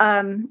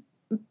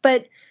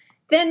 But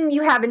then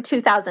you have in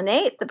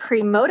 2008 the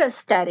Pre-Moda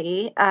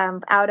study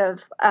out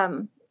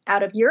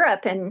of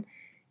Europe, and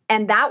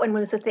that one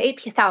was with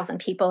 8,000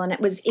 people, and it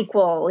was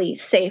equally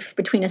safe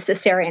between a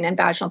cesarean and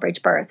vaginal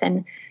breech birth.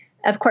 And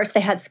of course, they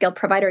had skilled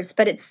providers,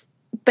 but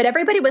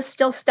everybody was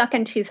still stuck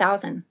in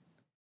 2000.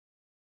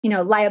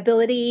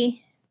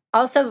 Liability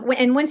also,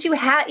 and once you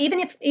had,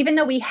 even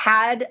though we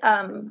had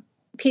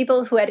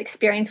people who had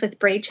experience with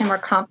breech and were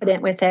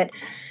confident with it,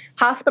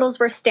 hospitals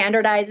were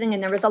standardizing,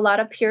 and there was a lot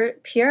of peer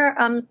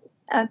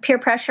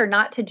pressure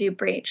not to do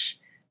breech,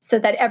 so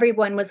that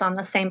everyone was on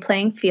the same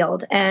playing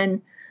field.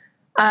 And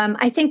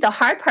I think the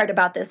hard part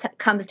about this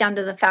comes down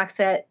to the fact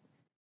that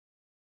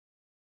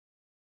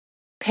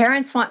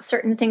parents want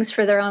certain things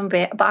for their own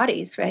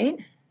bodies, right?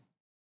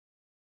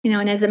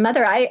 And as a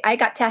mother, I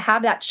got to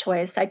have that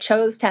choice. I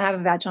chose to have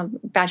a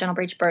vaginal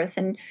breech birth,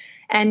 and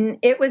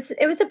it was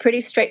a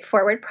pretty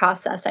straightforward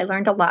process. I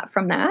learned a lot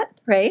from that,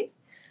 right?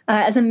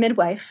 As a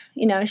midwife,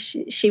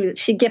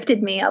 she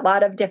gifted me a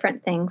lot of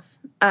different things.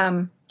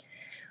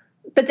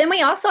 But then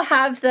we also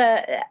have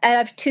out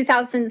of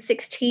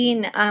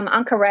 2016,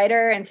 Anke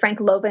Reiter and Frank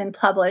Loven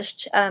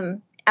published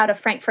out of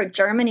Frankfurt,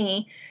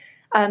 Germany.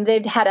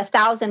 They'd had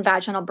 1,000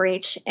 vaginal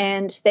breech,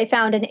 and they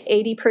found an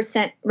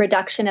 80%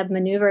 reduction of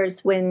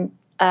maneuvers when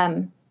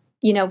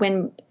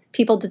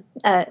people,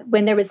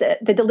 when there was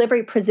the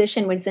delivery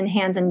position was in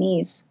hands and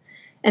knees,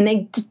 and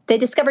they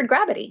discovered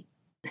gravity.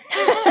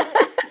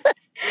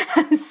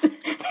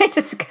 They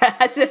just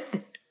as if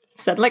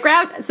suddenly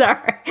grabbed.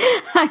 Sorry,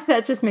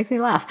 that just makes me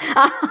laugh.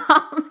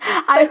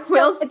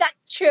 But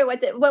that's true.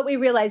 What we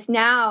realize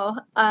now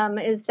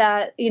is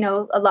that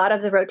a lot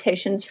of the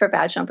rotations for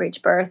vaginal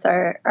breech birth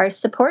are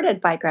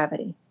supported by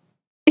gravity.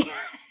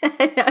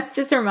 It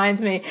just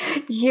reminds me,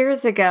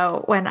 years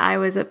ago when I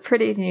was a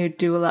pretty new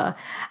doula,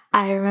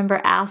 I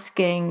remember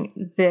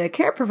asking the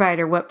care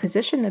provider what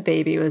position the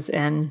baby was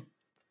in.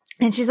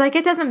 And she's like,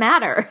 it doesn't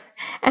matter.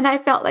 And I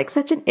felt like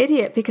such an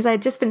idiot because I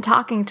had just been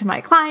talking to my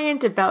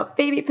client about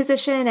baby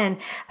position and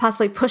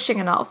possibly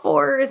pushing on all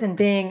fours and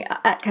being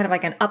at kind of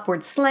like an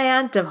upward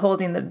slant of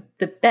holding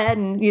the bed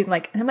and using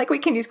and I'm like, we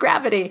can use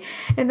gravity.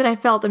 And then I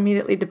felt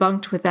immediately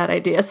debunked with that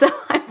idea. So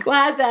I'm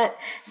glad that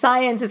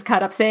science is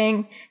caught up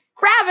saying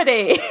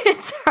gravity.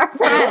 It's our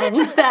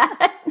friend.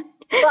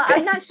 Well,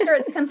 I'm not sure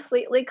it's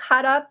completely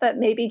caught up, but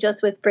maybe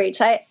just with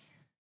breech.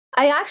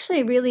 I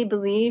actually really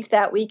believe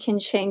that we can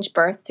change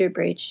birth through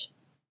breech.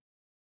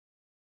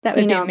 That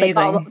would be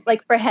amazing.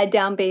 Like for head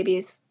down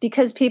babies,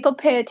 because people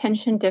pay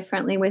attention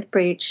differently with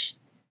breech.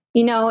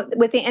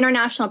 With the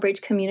international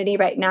breech community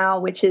right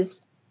now, which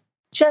is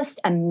just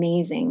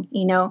amazing.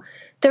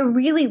 They're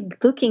really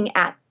looking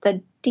at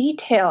the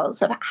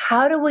details of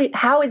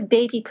how is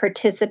baby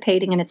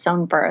participating in its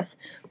own birth?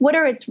 What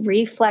are its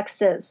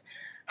reflexes?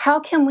 How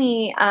can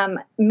we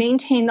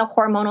maintain the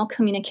hormonal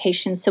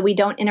communication so we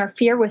don't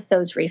interfere with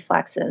those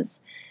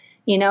reflexes?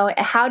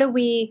 How do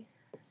we,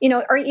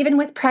 or even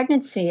with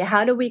pregnancy,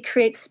 how do we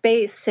create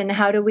space and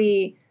how do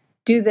we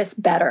do this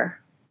better?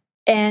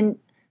 And,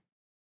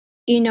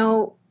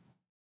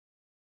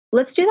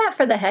 let's do that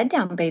for the head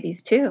down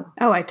babies too.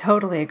 Oh, I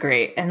totally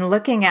agree. And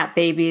looking at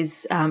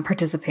babies'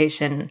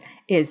 participation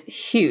is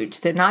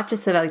huge. They're not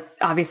just about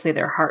obviously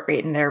their heart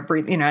rate and their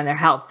breathing, and their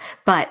health,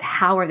 but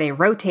how are they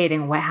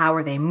rotating? How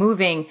are they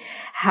moving?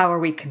 How are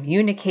we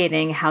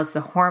communicating? How's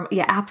the hormone?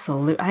 Yeah,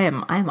 absolutely. I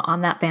am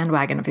on that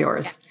bandwagon of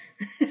yours.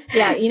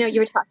 Yeah. You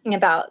were talking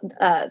about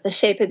the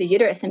shape of the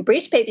uterus, and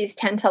breech babies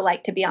tend to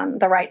like to be on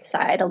the right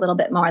side a little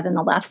bit more than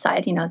the left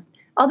side.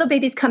 Although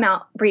babies come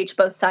out breech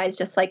both sides,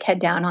 just like head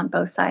down on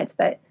both sides.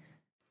 But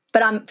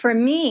for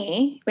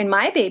me, when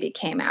my baby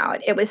came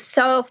out, it was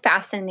so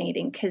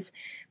fascinating because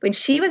when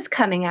she was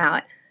coming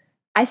out,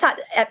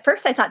 at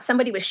first I thought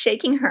somebody was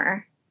shaking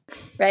her,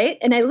 right?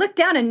 And I looked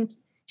down and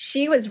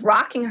she was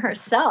rocking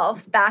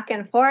herself back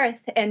and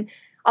forth. And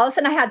all of a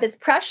sudden I had this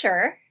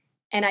pressure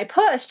and I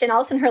pushed and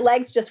all of a sudden her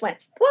legs just went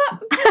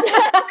flop.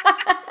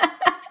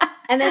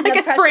 And then like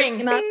a spring.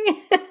 Came up.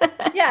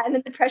 Yeah, and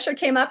then the pressure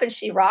came up and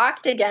she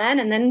rocked again,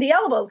 and then the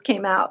elbows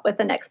came out with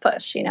the next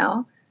push, and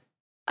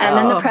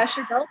then the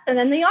pressure built, and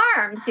then the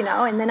arms,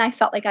 and then I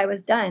felt like I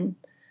was done.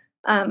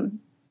 I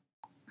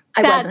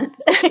wasn't.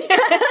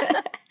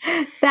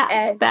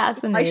 That's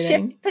fascinating. I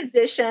shifted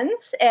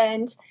positions,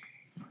 and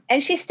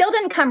she still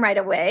didn't come right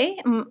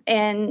away.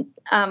 And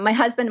my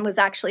husband was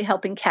actually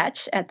helping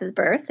catch at the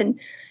birth, and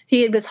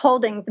he was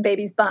holding the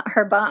baby's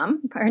her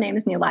bum. Her name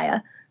is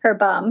Nelia, her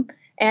bum.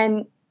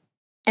 And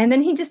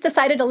then he just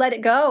decided to let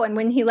it go. And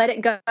when he let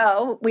it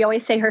go, we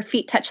always say her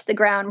feet touched the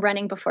ground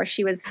running before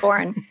she was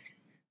born.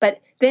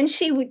 But then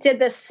she did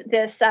this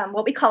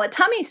what we call a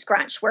tummy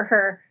scrunch,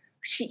 where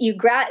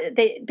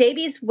the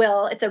babies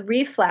will, it's a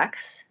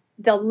reflex.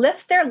 They'll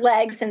lift their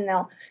legs and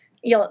they'll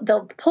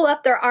pull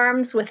up their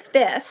arms with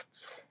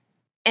fists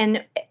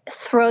and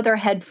throw their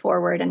head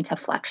forward into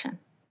flexion.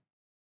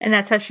 And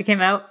that's how she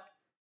came out?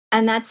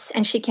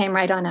 And she came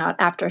right on out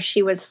after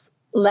she was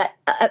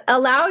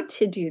allowed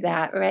to do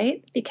that,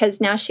 right?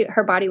 Because now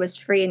her body was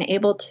free and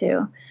able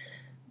to.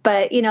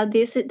 But,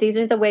 these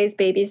are the ways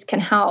babies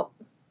can help.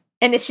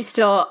 And is she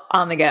still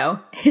on the go?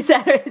 Is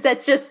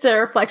that just a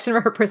reflection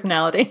of her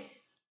personality?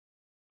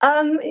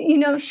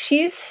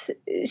 She's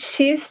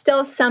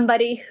still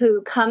somebody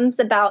who comes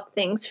about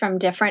things from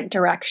different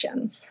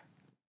directions.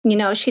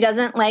 She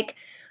doesn't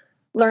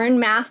learn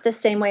math the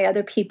same way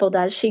other people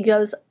does. She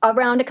goes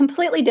around a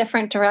completely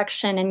different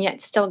direction and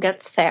yet still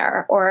gets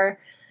there. Or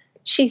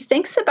she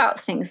thinks about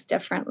things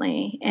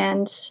differently,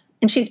 and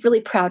she's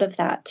really proud of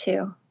that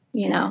too.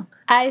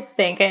 I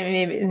think,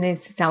 maybe it may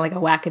sound like a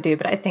wackadoo,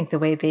 but I think the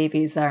way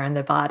babies are in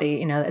the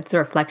body, it's a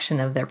reflection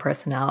of their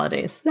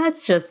personalities.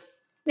 That's just,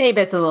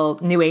 maybe it's a little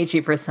new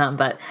agey for some,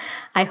 but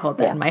I hold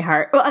that in my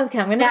heart. Well, okay,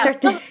 I'm going to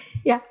start to,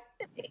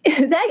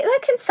 That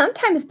can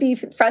sometimes be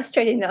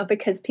frustrating though,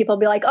 because people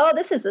be like, oh,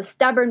 this is a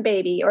stubborn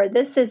baby, or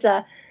this is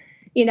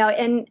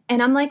and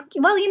I'm like,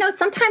 well,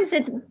 sometimes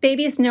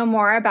babies know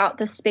more about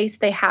the space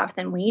they have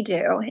than we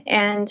do.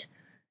 And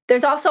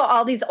there's also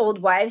all these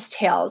old wives'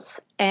 tales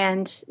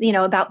and,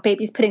 about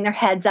babies putting their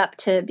heads up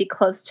to be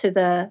close to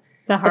the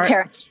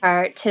parent's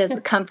heart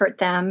to comfort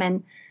them,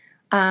 and,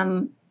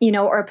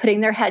 or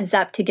putting their heads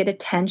up to get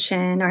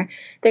attention, or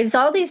there's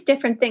all these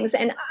different things.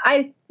 And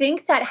I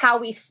think that how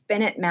we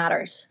spin it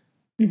matters.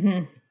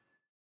 Mm-hmm.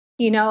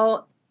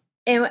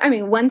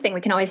 And one thing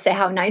we can always say,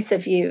 how nice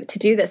of you to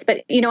do this.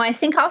 But, I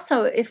think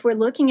also if we're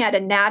looking at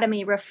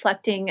anatomy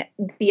reflecting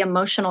the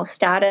emotional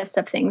status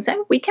of things,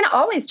 and we can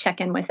always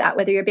check in with that,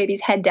 whether your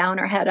baby's head down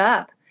or head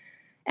up.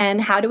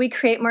 And how do we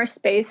create more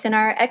space in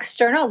our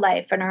external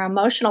life and our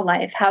emotional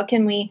life? How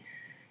can we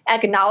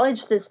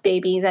acknowledge this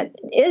baby that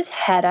is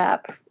head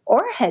up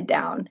or head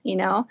down,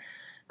 in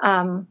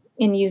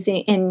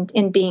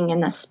being in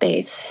this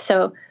space?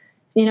 So,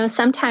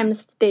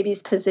 sometimes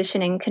baby's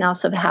positioning can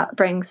also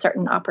bring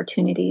certain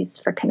opportunities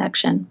for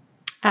connection.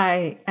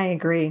 I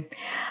agree.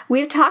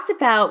 We've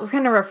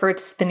kind of referred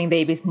to spinning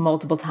babies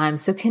multiple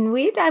times. So can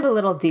we dive a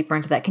little deeper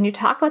into that? Can you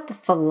talk about the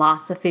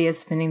philosophy of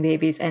spinning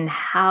babies and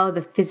how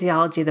the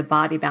physiology of the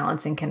body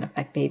balancing can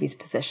affect baby's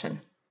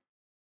position?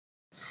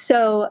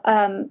 So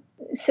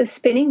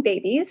spinning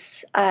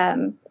babies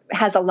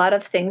has a lot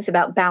of things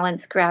about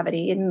balance,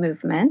 gravity, and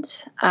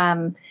movement.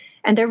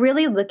 And they're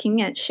really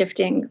looking at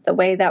shifting the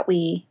way that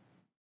we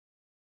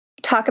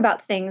talk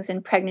about things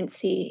in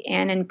pregnancy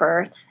and in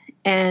birth,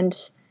 and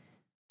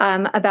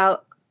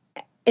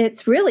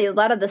it's really a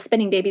lot of the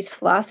spinning babies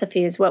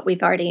philosophy is what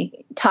we've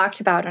already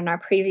talked about in our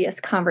previous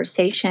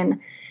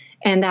conversation,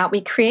 and that we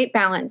create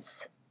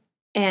balance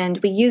and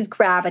we use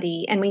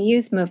gravity and we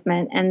use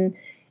movement, and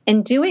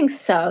in doing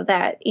so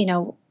that,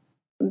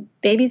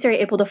 babies are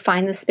able to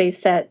find the space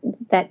that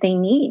they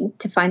need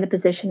to find the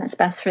position that's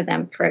best for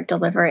them for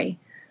delivery.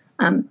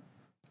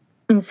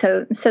 And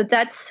so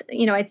that's,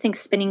 I think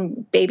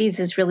spinning babies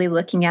is really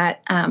looking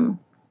at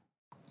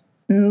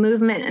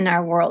movement in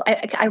our world.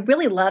 I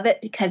really love it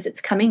because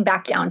it's coming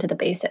back down to the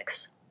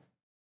basics.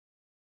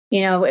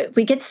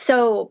 We get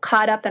so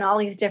caught up in all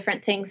these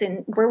different things,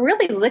 and we're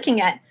really looking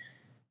at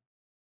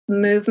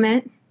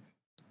movement,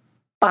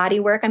 body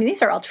work.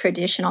 These are all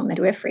traditional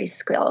midwifery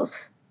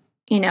skills,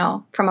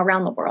 from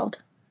around the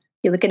world.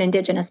 You look at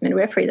indigenous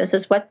midwifery, this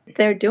is what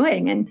they're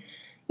doing. And,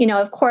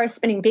 of course,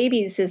 spinning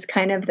babies is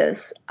kind of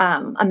this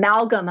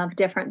amalgam of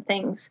different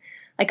things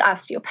like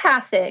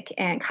osteopathic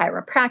and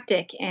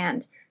chiropractic,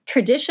 and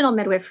traditional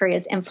midwifery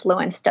has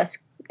influenced us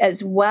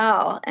as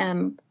well.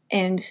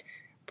 And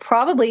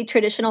probably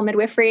traditional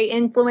midwifery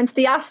influenced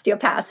the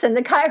osteopaths and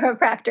the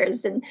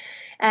chiropractors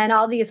and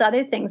all these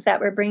other things that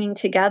we're bringing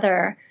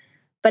together.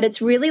 But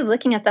it's really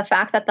looking at the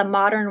fact that the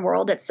modern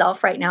world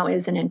itself right now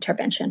is an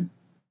intervention.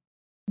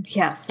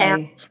 Yes.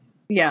 And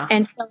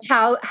so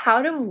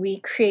how do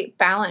we create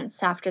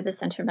balance after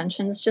this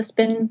intervention has just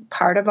been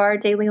part of our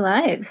daily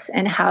lives?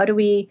 And how do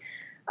we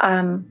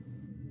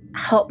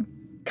help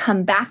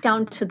come back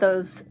down to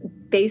those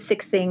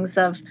basic things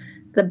of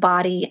the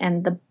body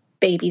and the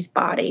baby's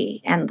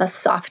body and the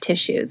soft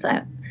tissues?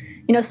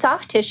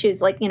 Soft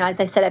tissues, as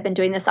I said, I've been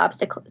doing this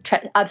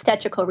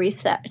obstetrical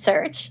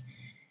research.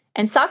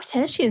 And soft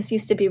tissues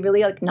used to be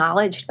really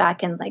acknowledged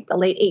back in the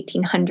late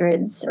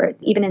 1800s, or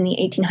even in the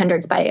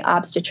 1800s, by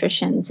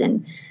obstetricians.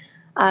 And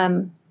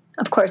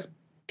of course,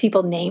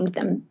 people named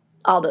them,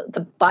 all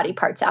the body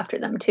parts after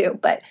them too.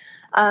 But,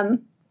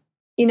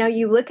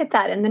 you look at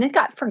that and then it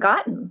got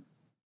forgotten.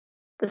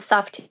 The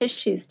soft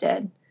tissues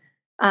did.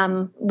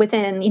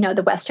 Within,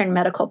 the Western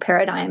medical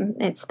paradigm,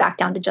 it's back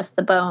down to just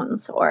the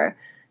bones, or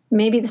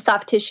maybe the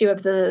soft tissue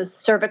of the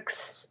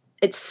cervix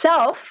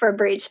itself for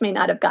breech may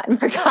not have gotten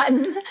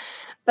forgotten,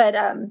 but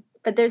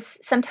but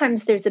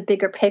sometimes there's a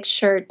bigger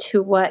picture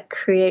to what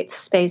creates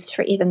space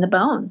for even the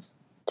bones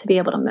to be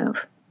able to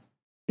move.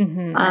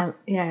 Mm-hmm.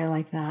 I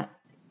like that.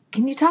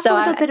 Can you talk a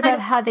little bit about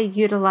how they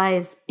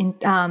utilize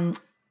the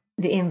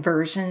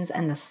inversions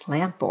and the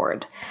slant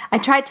board? I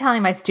tried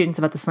telling my students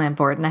about the slant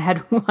board, and I had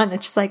one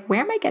that's just like,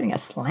 where am I getting a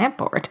slant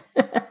board?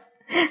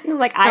 And I'm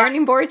like,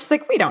 ironing board? She's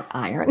like, we don't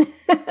iron.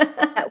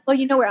 Well,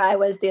 you know where I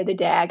was the other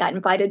day? I got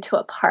invited to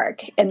a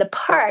park, and the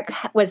park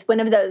was one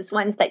of those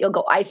ones that you'll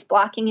go ice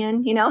blocking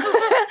in,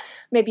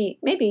 maybe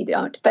you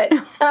don't, but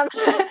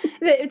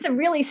it's a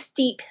really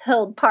steep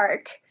hilled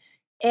park.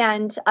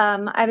 And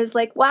I was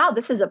like, wow,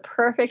 this is a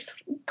perfect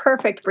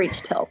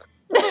breech tilt.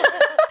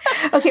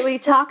 Okay, will you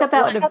talk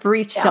about what a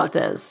breech tilt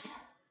is?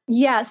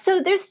 Yeah,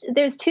 so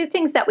there's two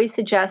things that we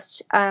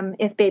suggest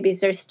if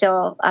babies are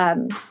still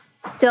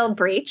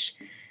breech,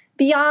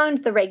 beyond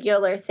the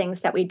regular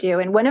things that we do.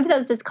 And one of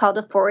those is called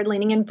a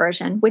forward-leaning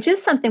inversion, which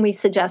is something we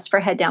suggest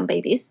for head-down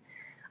babies,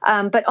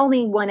 but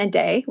only one a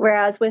day,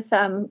 whereas with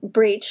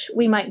breech,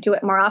 we might do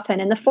it more often.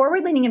 And the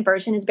forward-leaning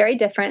inversion is very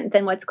different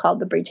than what's called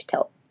the breech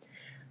tilt.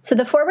 So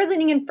the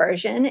forward-leaning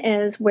inversion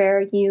is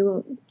where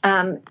you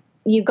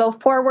go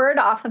forward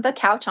off of a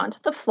couch onto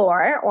the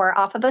floor or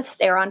off of a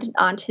stair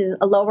onto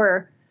a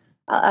lower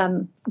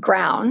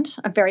ground,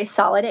 a very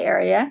solid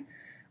area,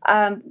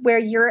 where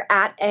you're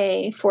at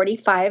a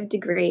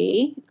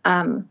 45-degree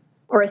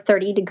or a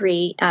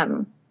 30-degree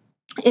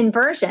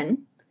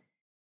inversion.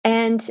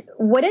 And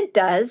what it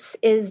does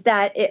is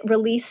that it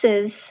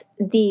releases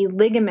the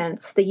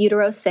ligaments, the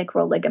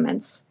uterosacral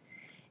ligaments,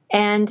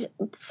 and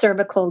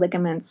cervical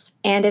ligaments.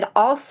 And it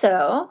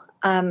also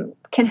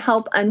can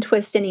help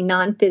untwist any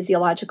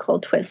non-physiological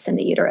twists in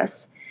the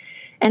uterus.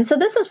 And so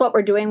this is what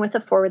we're doing with a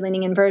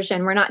forward-leaning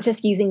inversion. We're not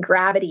just using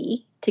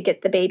gravity to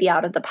get the baby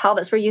out of the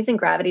pelvis. We're using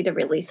gravity to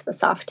release the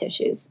soft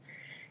tissues.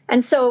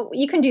 And so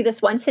you can do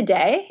this once a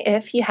day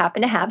if you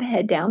happen to have a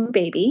head-down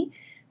baby.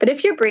 But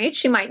if you're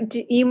breech,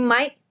 you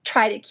might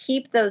try to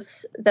keep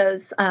those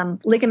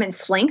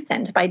ligaments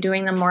lengthened by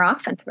doing them more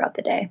often throughout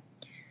the day.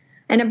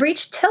 And a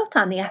breech tilt,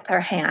 on the other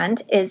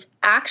hand, is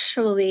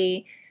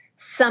actually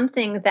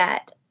something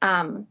that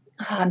I'm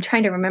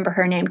trying to remember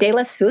her name, De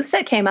La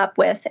Souza came up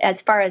with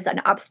as far as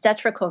an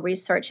obstetrical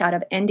research out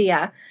of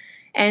India.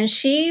 And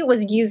she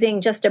was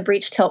using just a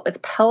breech tilt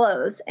with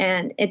pillows,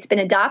 and it's been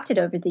adopted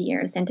over the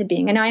years into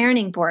being an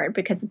ironing board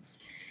because it's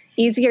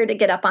easier to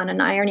get up on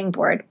an ironing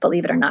board,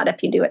 believe it or not,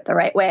 if you do it the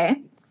right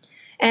way.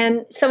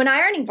 And so an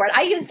ironing board,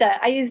 I used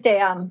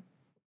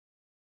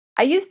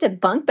a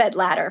bunk bed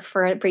ladder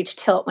for a breech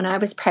tilt when I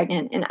was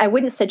pregnant, and I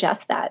wouldn't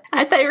suggest that.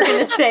 I thought you were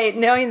going to say,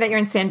 knowing that you're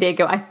in San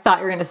Diego, I thought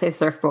you were going to say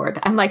surfboard.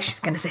 I'm like,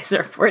 she's going to say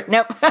surfboard.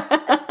 Nope.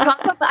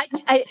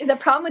 The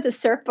problem with the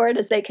surfboard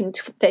is they can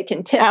tip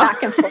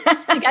back and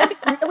forth. So you got to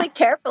be really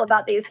careful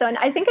about these. So, and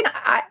I think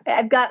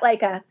I've got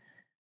like a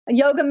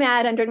yoga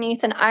mat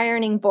underneath an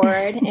ironing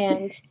board,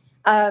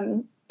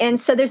 and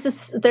so there's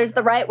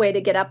the right way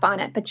to get up on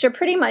it, but you're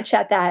pretty much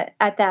at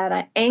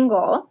that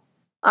angle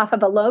off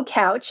of a low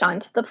couch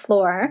onto the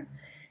floor,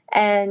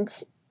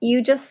 and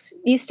you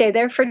stay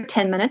there for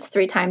 10 minutes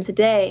 3 times a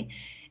day.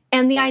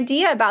 And the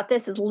idea about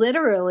this is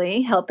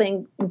literally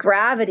helping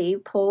gravity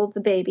pull the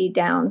baby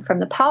down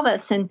from the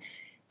pelvis. And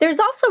there's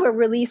also a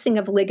releasing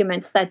of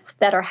ligaments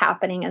that are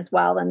happening as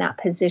well in that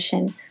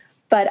position.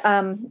 But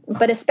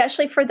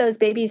especially for those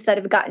babies that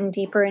have gotten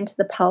deeper into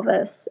the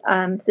pelvis,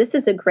 this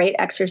is a great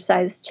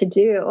exercise to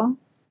do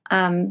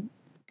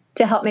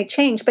to help make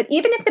change. But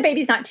even if the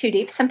baby's not too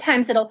deep,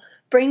 sometimes it'll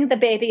bring the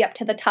baby up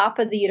to the top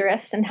of the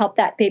uterus and help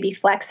that baby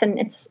flex, and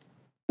it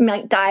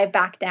might dive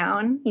back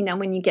down,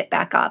 when you get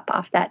back up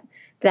off that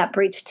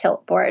breech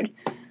tilt board.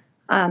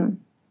 I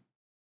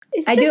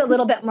do a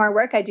little bit more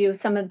work. I do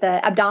some of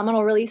the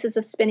abdominal releases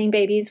of spinning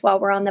babies while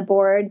we're on the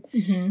board.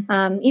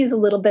 Mm-hmm. Use a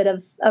little bit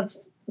of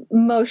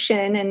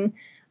motion,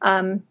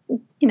 and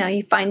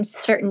you find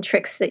certain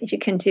tricks that you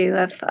can do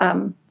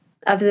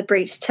of the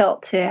breech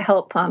tilt to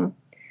help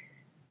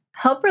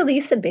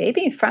release a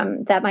baby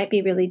from that might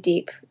be really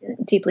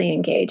deeply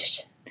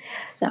engaged.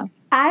 So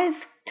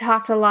I've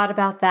talked a lot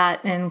about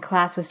that in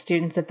class with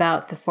students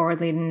about the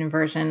forward-leaning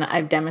inversion.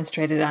 I've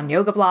demonstrated on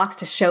yoga blocks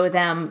to show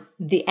them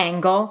the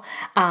angle,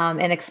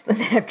 and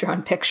I've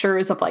drawn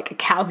pictures of like a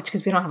couch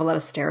because we don't have a lot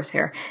of stairs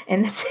here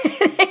in the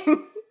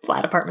same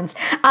flat apartments.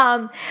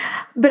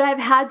 But I've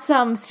had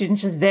some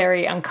students just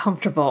very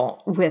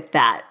uncomfortable with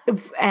that.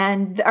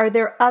 And are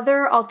there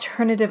other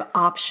alternative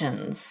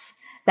options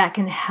that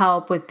can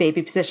help with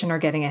baby position or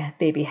getting a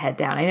baby head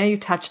down? I know you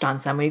touched on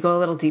some. Will you go a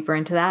little deeper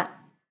into that?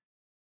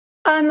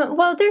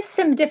 Well, there's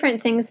some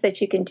different things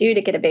that you can do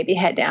to get a baby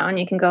head down.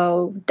 You can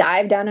go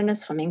dive down in a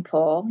swimming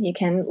pool. You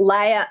can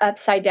lie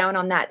upside down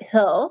on that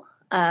hill,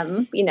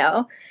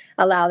 allow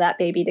that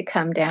baby to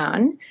come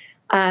down.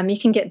 You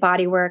can get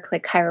body work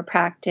like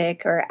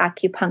chiropractic or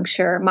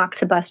acupuncture,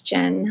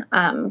 moxibustion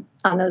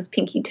on those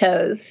pinky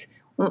toes.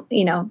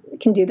 You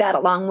can do that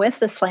along with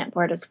the slant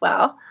board as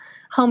well.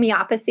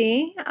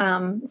 Homeopathy.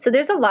 So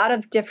there's a lot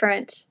of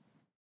different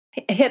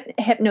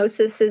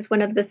hypnosis is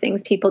one of the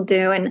things people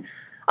do. And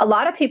a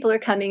lot of people are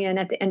coming in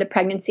at the end of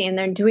pregnancy and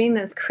they're doing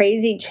this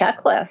crazy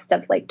checklist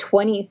of like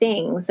 20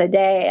 things a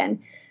day.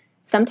 And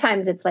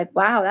sometimes it's like,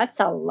 wow, that's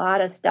a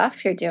lot of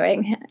stuff you're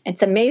doing.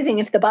 It's amazing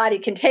if the body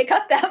can take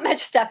up that much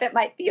stuff. It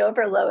might be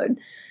overload.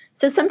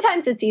 So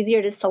sometimes it's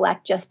easier to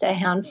select just a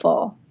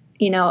handful,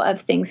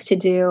 of things to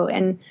do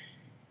and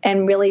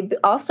really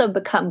also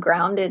become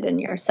grounded in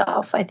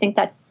yourself. I think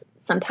that's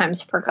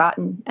sometimes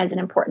forgotten as an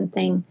important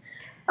thing.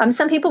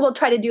 Some people will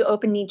try to do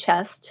open knee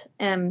chest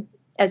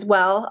as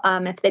well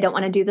if they don't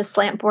want to do the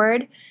slant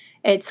board.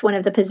 It's one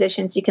of the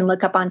positions you can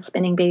look up on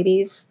Spinning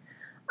Babies.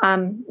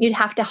 You'd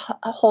have to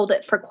hold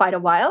it for quite a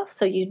while,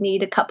 so you'd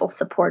need a couple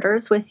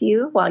supporters with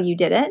you while you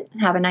did it.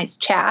 Have a nice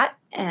chat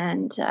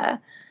and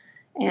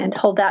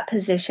hold that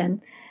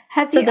position.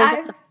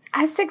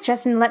 I've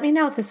suggested, let me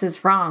know if this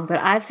is wrong, but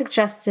I've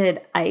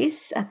suggested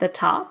ice at the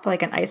top,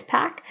 like an ice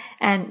pack,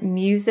 and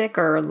music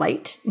or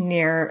light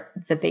near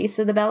the base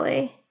of the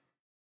belly.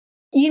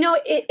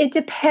 It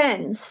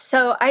depends.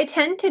 So I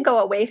tend to go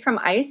away from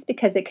ice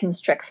because it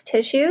constricts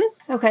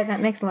tissues. Okay,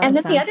 that makes a lot of sense.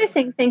 And then the other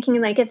thing, thinking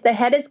like if the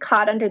head is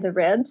caught under the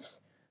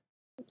ribs,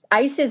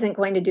 ice isn't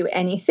going to do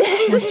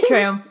anything. That's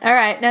true. All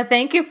right. No,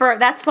 thank you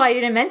that's why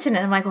you didn't mention it.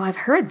 I'm like, well, I've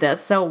heard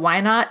this, so why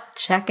not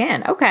check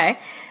in? Okay.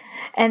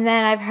 And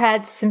then I've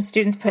had some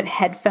students put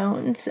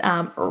headphones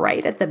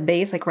right at the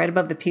base, like right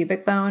above the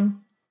pubic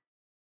bone.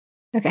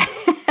 Okay.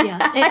 Yeah.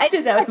 I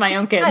did that with my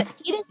own kids.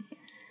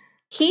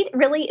 Heat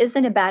really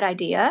isn't a bad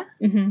idea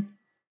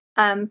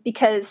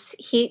because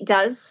heat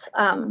does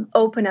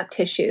open up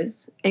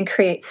tissues and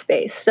create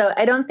space. So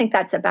I don't think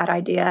that's a bad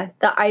idea.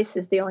 The ice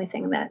is the only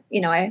thing that,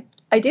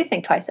 I do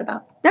think twice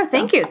about. No,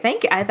 thank you.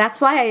 Thank you.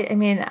 That's why,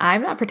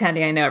 I'm not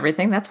pretending I know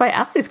everything. That's why I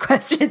ask these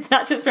questions,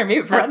 not just for me,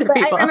 but for other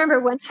people. I remember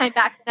one time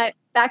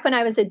back when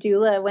I was a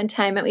doula, one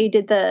time we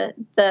did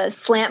the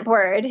slant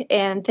board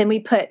and then we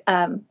put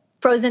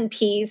frozen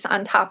peas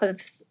on top of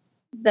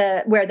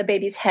where the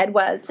baby's head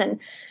was. And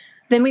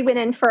then we went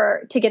in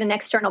to get an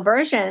external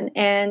version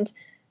and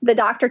the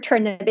doctor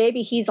turned the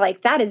baby. He's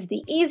like, that is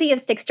the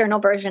easiest external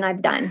version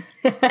I've done.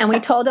 And we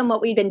told him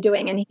what we'd been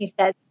doing. And he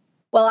says,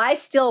 well, I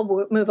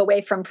still move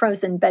away from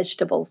frozen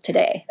vegetables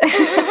today.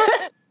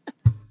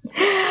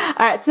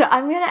 All right. So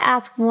I'm going to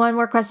ask one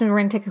more question. We're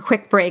going to take a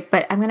quick break,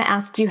 but I'm going to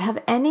ask, do you have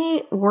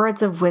any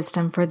words of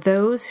wisdom for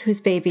those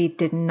whose baby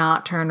did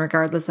not turn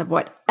regardless of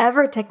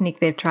whatever technique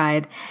they've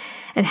tried,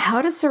 and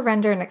how to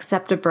surrender and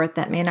accept a birth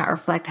that may not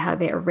reflect how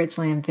they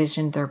originally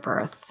envisioned their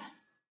birth?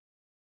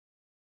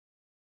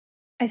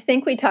 I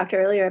think we talked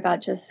earlier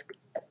about just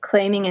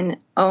claiming and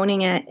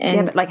owning it. And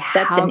yeah, but like,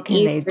 how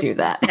can they do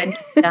that?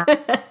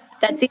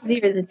 That's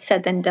easier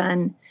said than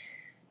done.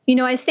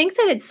 I think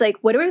that it's like,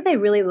 what are they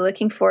really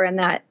looking for in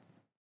that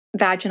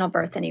vaginal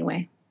birth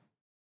anyway?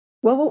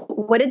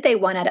 What did they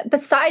want at it?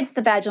 Besides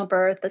the vaginal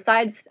birth,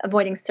 besides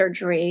avoiding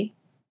surgery,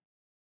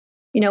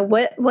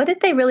 what did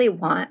they really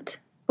want?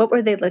 What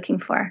were they looking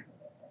for?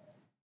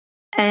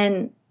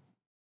 And,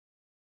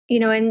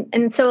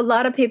 and so a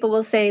lot of people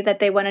will say that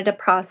they wanted to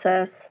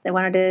process, they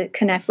wanted to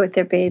connect with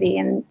their baby,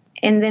 and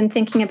then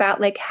thinking about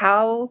like,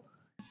 how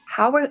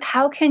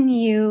can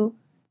you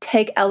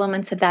take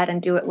elements of that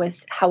and do it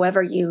with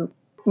however you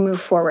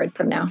move forward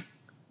from now.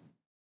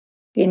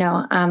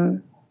 No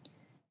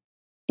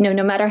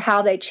matter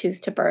how they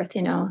choose to birth,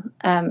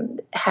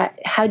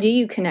 how do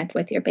you connect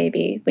with your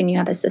baby when you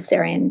have a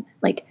cesarean?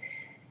 Like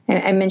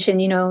I mentioned,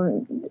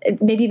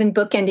 maybe even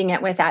bookending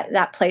it with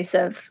that place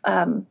of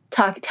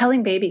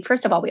telling baby.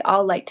 First of all, we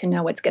all like to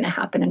know what's going to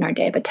happen in our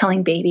day, but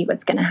telling baby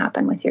what's going to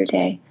happen with your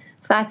day,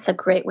 that's a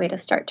great way to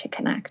start to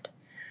connect.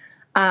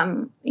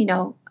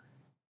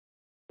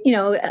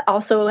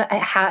 Also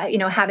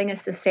having a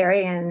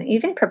cesarean,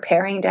 even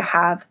preparing to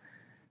have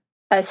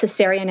a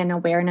cesarean and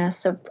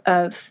awareness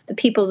of the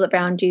people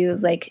around you.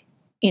 Like,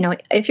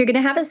 if you're going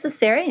to have a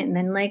cesarean,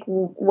 then like,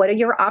 what are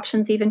your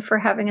options even for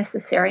having a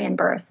cesarean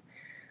birth?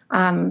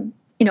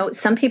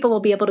 Some people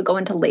will be able to go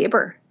into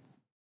labor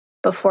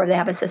before they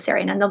have a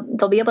cesarean, and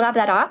they'll be able to have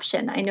that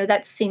option. I know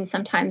that's seen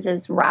sometimes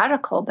as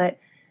radical, but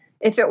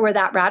if it were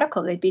that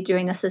radical, they'd be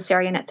doing a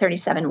cesarean at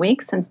 37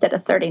 weeks instead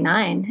of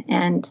 39.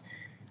 And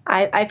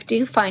I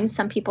do find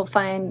some people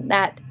find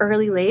that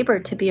early labor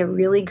to be a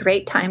really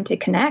great time to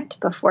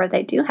connect before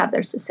they do have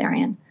their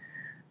cesarean.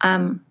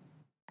 And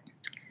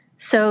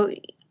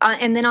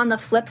then on the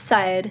flip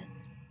side,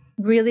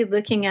 really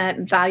looking at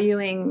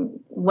valuing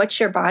what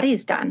your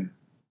body's done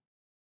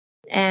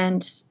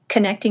and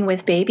connecting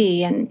with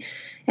baby. And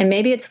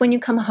maybe it's when you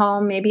come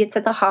home, maybe it's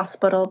at the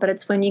hospital, but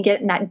it's when you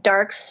get in that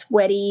dark,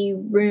 sweaty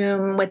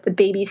room with the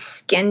baby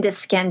skin to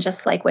skin,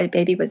 just like when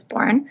baby was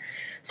born.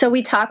 So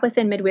we talk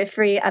within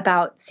midwifery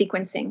about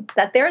sequencing,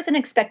 that there is an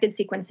expected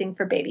sequencing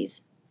for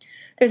babies.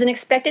 There's an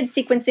expected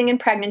sequencing in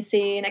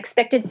pregnancy, an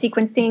expected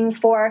sequencing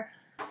for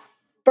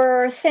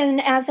birth,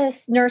 and as a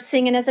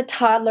nursing, and as a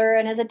toddler,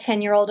 and as a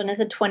 10-year-old, and as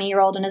a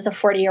 20-year-old, and as a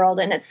 40-year-old.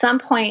 And at some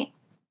point,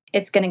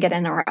 it's going to get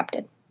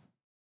interrupted.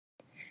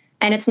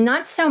 And it's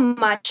not so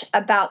much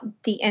about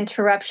the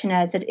interruption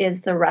as it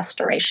is the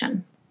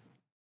restoration.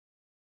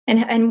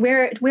 And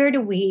where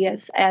do we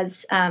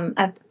as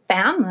a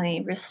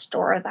family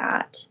restore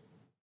that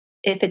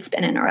if it's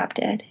been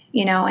interrupted,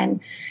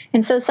 and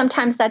so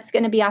sometimes that's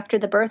going to be after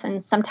the birth,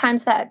 and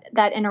sometimes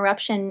that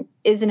interruption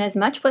isn't as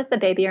much with the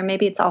baby, or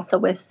maybe it's also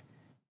with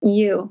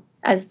you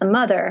as the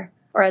mother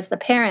or as the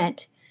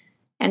parent.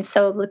 And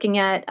so looking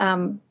at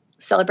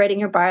celebrating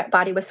your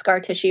body with scar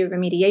tissue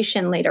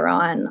remediation later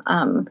on,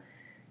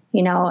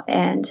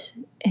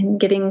 and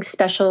giving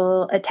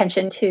special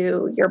attention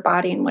to your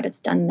body and what it's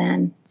done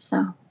then.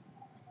 So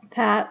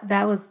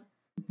that was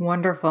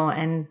wonderful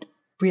and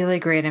really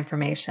great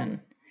information.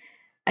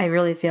 I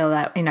really feel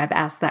that, I've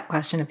asked that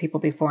question of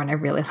people before, and I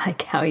really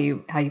like how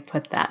you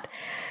put that.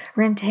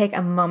 We're going to take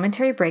a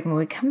momentary break. When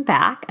we come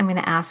back, I'm going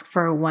to ask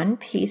for one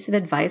piece of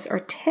advice or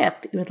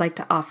tip you would like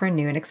to offer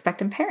new and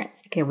expectant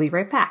parents. Okay, we'll be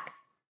right back.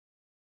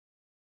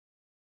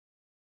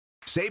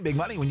 Save big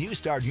money when you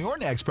start your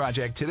next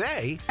project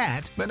today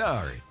at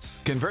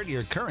Menards. Convert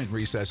your current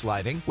recessed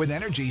lighting with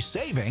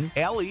energy-saving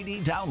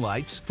LED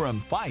downlights from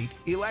Fight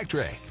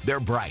Electric.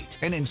 They're bright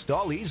and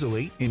install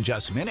easily in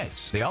just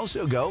minutes. They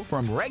also go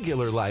from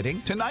regular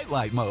lighting to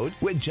nightlight mode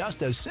with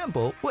just a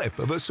simple flip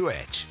of a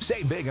switch.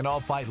 Save big on all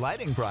Fight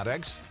lighting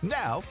products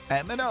now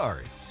at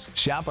Menards.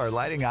 Shop our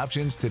lighting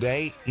options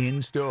today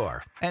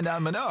in-store and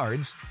on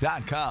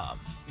Menards.com.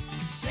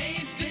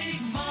 Save big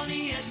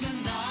money at Menards.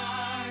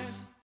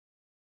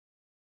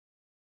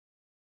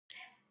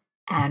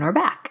 And we're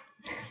back.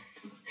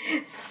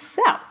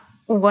 So,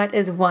 what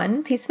is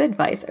one piece of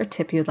advice or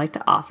tip you would like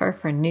to offer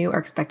for new or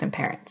expectant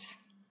parents?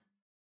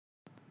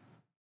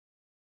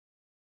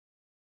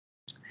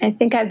 I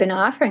think I've been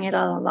offering it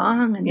all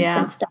along. And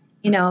since that,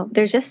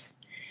 there's just,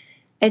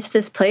 it's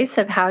this place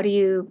of how do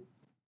you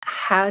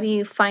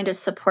find a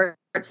support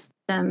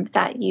system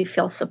that you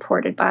feel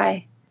supported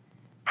by?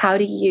 How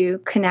do you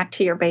connect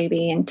to your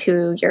baby and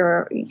to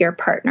your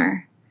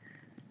partner?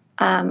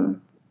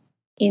 And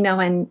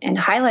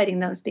highlighting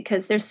those,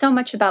 because there's so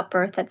much about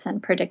birth that's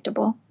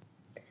unpredictable.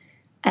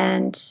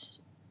 And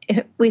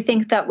we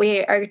think that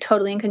we are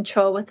totally in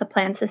control with the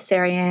planned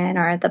cesarean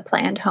or the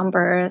planned home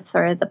birth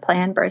or the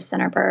planned birth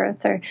center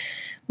birth or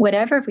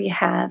whatever we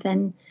have.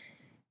 And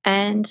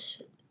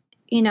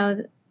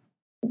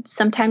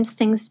sometimes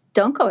things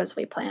don't go as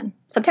we plan.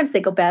 Sometimes they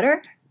go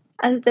better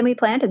than we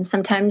planned, and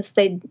sometimes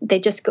they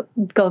just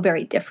go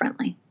very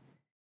differently.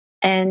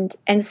 And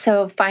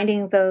so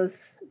finding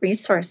those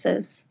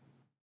resources.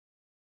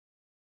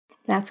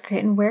 That's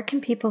great. And where can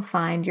people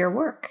find your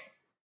work?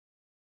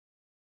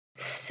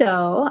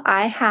 So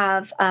I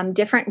have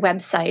different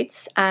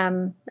websites.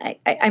 I'm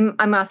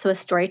also a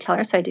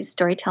storyteller, so I do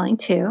storytelling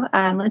too.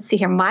 Let's see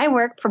here. My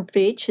work for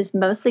Breech is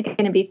mostly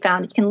going to be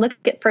found. You can look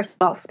at, first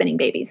of all, Spinning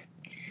Babies.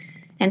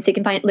 And so you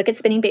can look at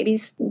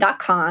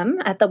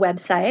spinningbabies.com at the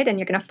website, and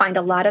you're going to find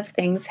a lot of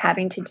things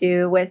having to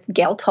do with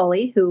Gail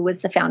Tolley, who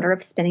was the founder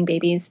of Spinning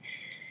Babies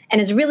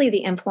and is really the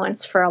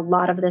influence for a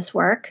lot of this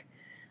work.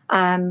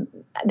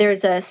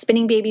 There's a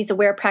Spinning Babies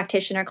Aware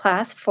Practitioner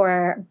class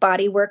for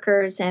body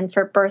workers and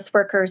for birth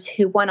workers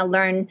who want to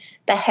learn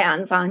the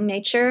hands-on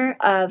nature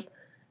of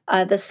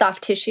the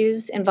soft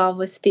tissues involved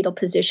with fetal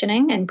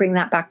positioning and bring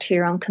that back to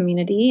your own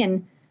community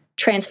and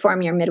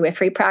transform your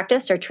midwifery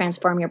practice or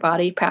transform your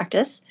body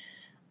practice.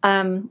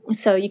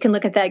 So you can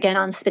look at that again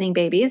on Spinning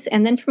Babies.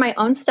 And then for my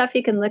own stuff,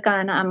 you can look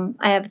on,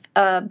 I have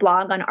a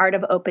blog on Art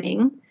of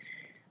Opening,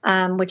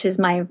 which is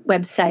my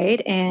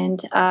website.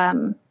 And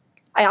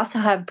I also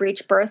have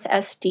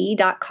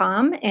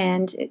breechbirthsd.com,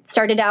 and it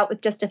started out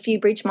with just a few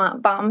breech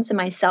moms and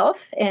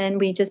myself, and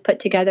we just put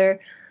together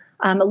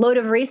a load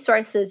of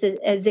resources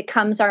as it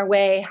comes our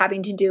way,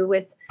 having to do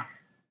with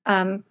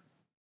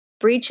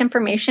breech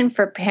information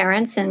for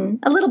parents and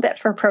a little bit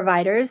for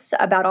providers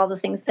about all the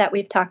things that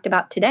we've talked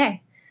about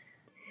today.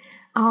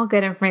 All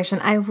good information.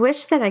 I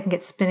wish that I can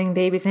get Spinning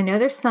Babies. I know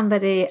there's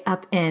somebody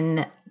up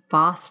in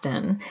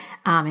Boston.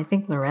 I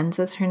think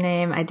Lorenza's her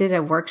name. I did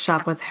a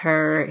workshop with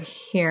her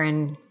here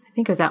I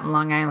think it was out in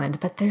Long Island,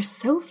 but there's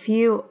so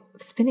few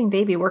Spinning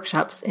Baby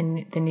workshops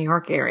in the New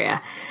York area.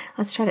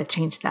 Let's try to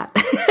change that.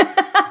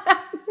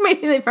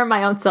 Maybe for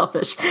my own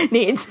selfish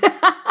needs.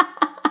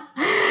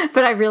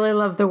 But I really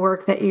love the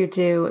work that you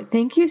do.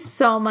 Thank you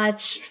so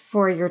much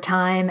for your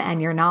time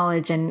and your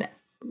knowledge, and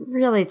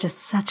really just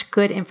such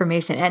good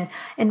information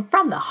and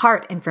from the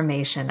heart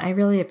information. I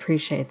really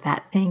appreciate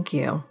that. Thank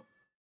you.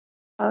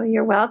 Oh,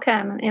 you're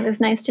welcome. It was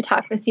nice to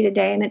talk with you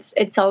today, and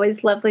it's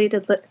always lovely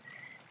to,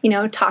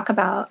 talk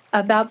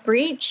about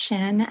Breech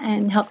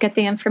and help get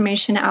the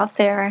information out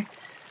there.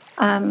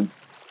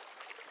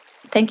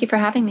 Thank you for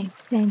having me.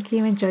 Thank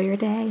you. Enjoy your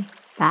day.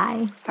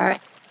 Bye. All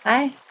right.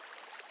 Bye.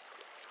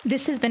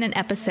 This has been an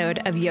episode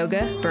of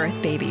Yoga Birth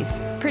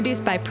Babies,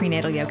 produced by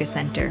Prenatal Yoga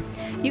Center.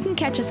 You can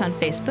catch us on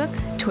Facebook,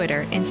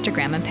 Twitter,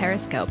 Instagram, and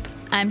Periscope.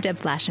 I'm Deb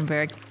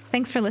Flaschenberg.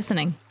 Thanks for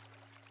listening.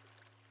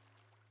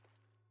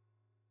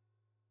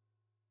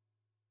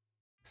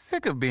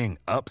 Sick of being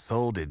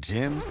upsold at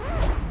gyms?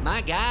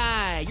 My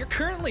guy, you're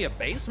currently a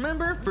base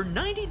member? For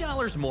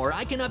 $90 more,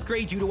 I can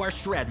upgrade you to our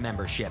Shred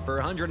membership. For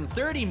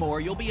 $130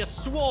 more, you'll be a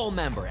Swole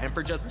member. And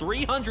for just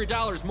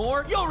 $300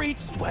 more, you'll reach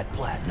Sweat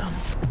Platinum.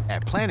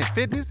 At Planet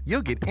Fitness,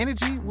 you'll get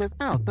energy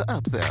without the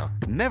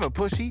upsell. Never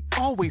pushy,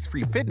 always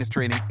free fitness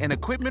training and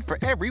equipment for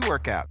every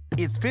workout.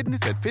 It's fitness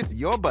that fits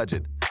your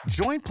budget.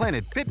 Join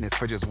Planet Fitness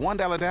for just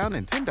 $1 down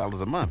and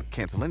 $10 a month.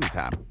 Cancel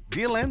anytime.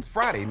 Deal ends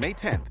Friday, May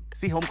 10th.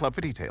 See Home Club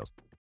for details.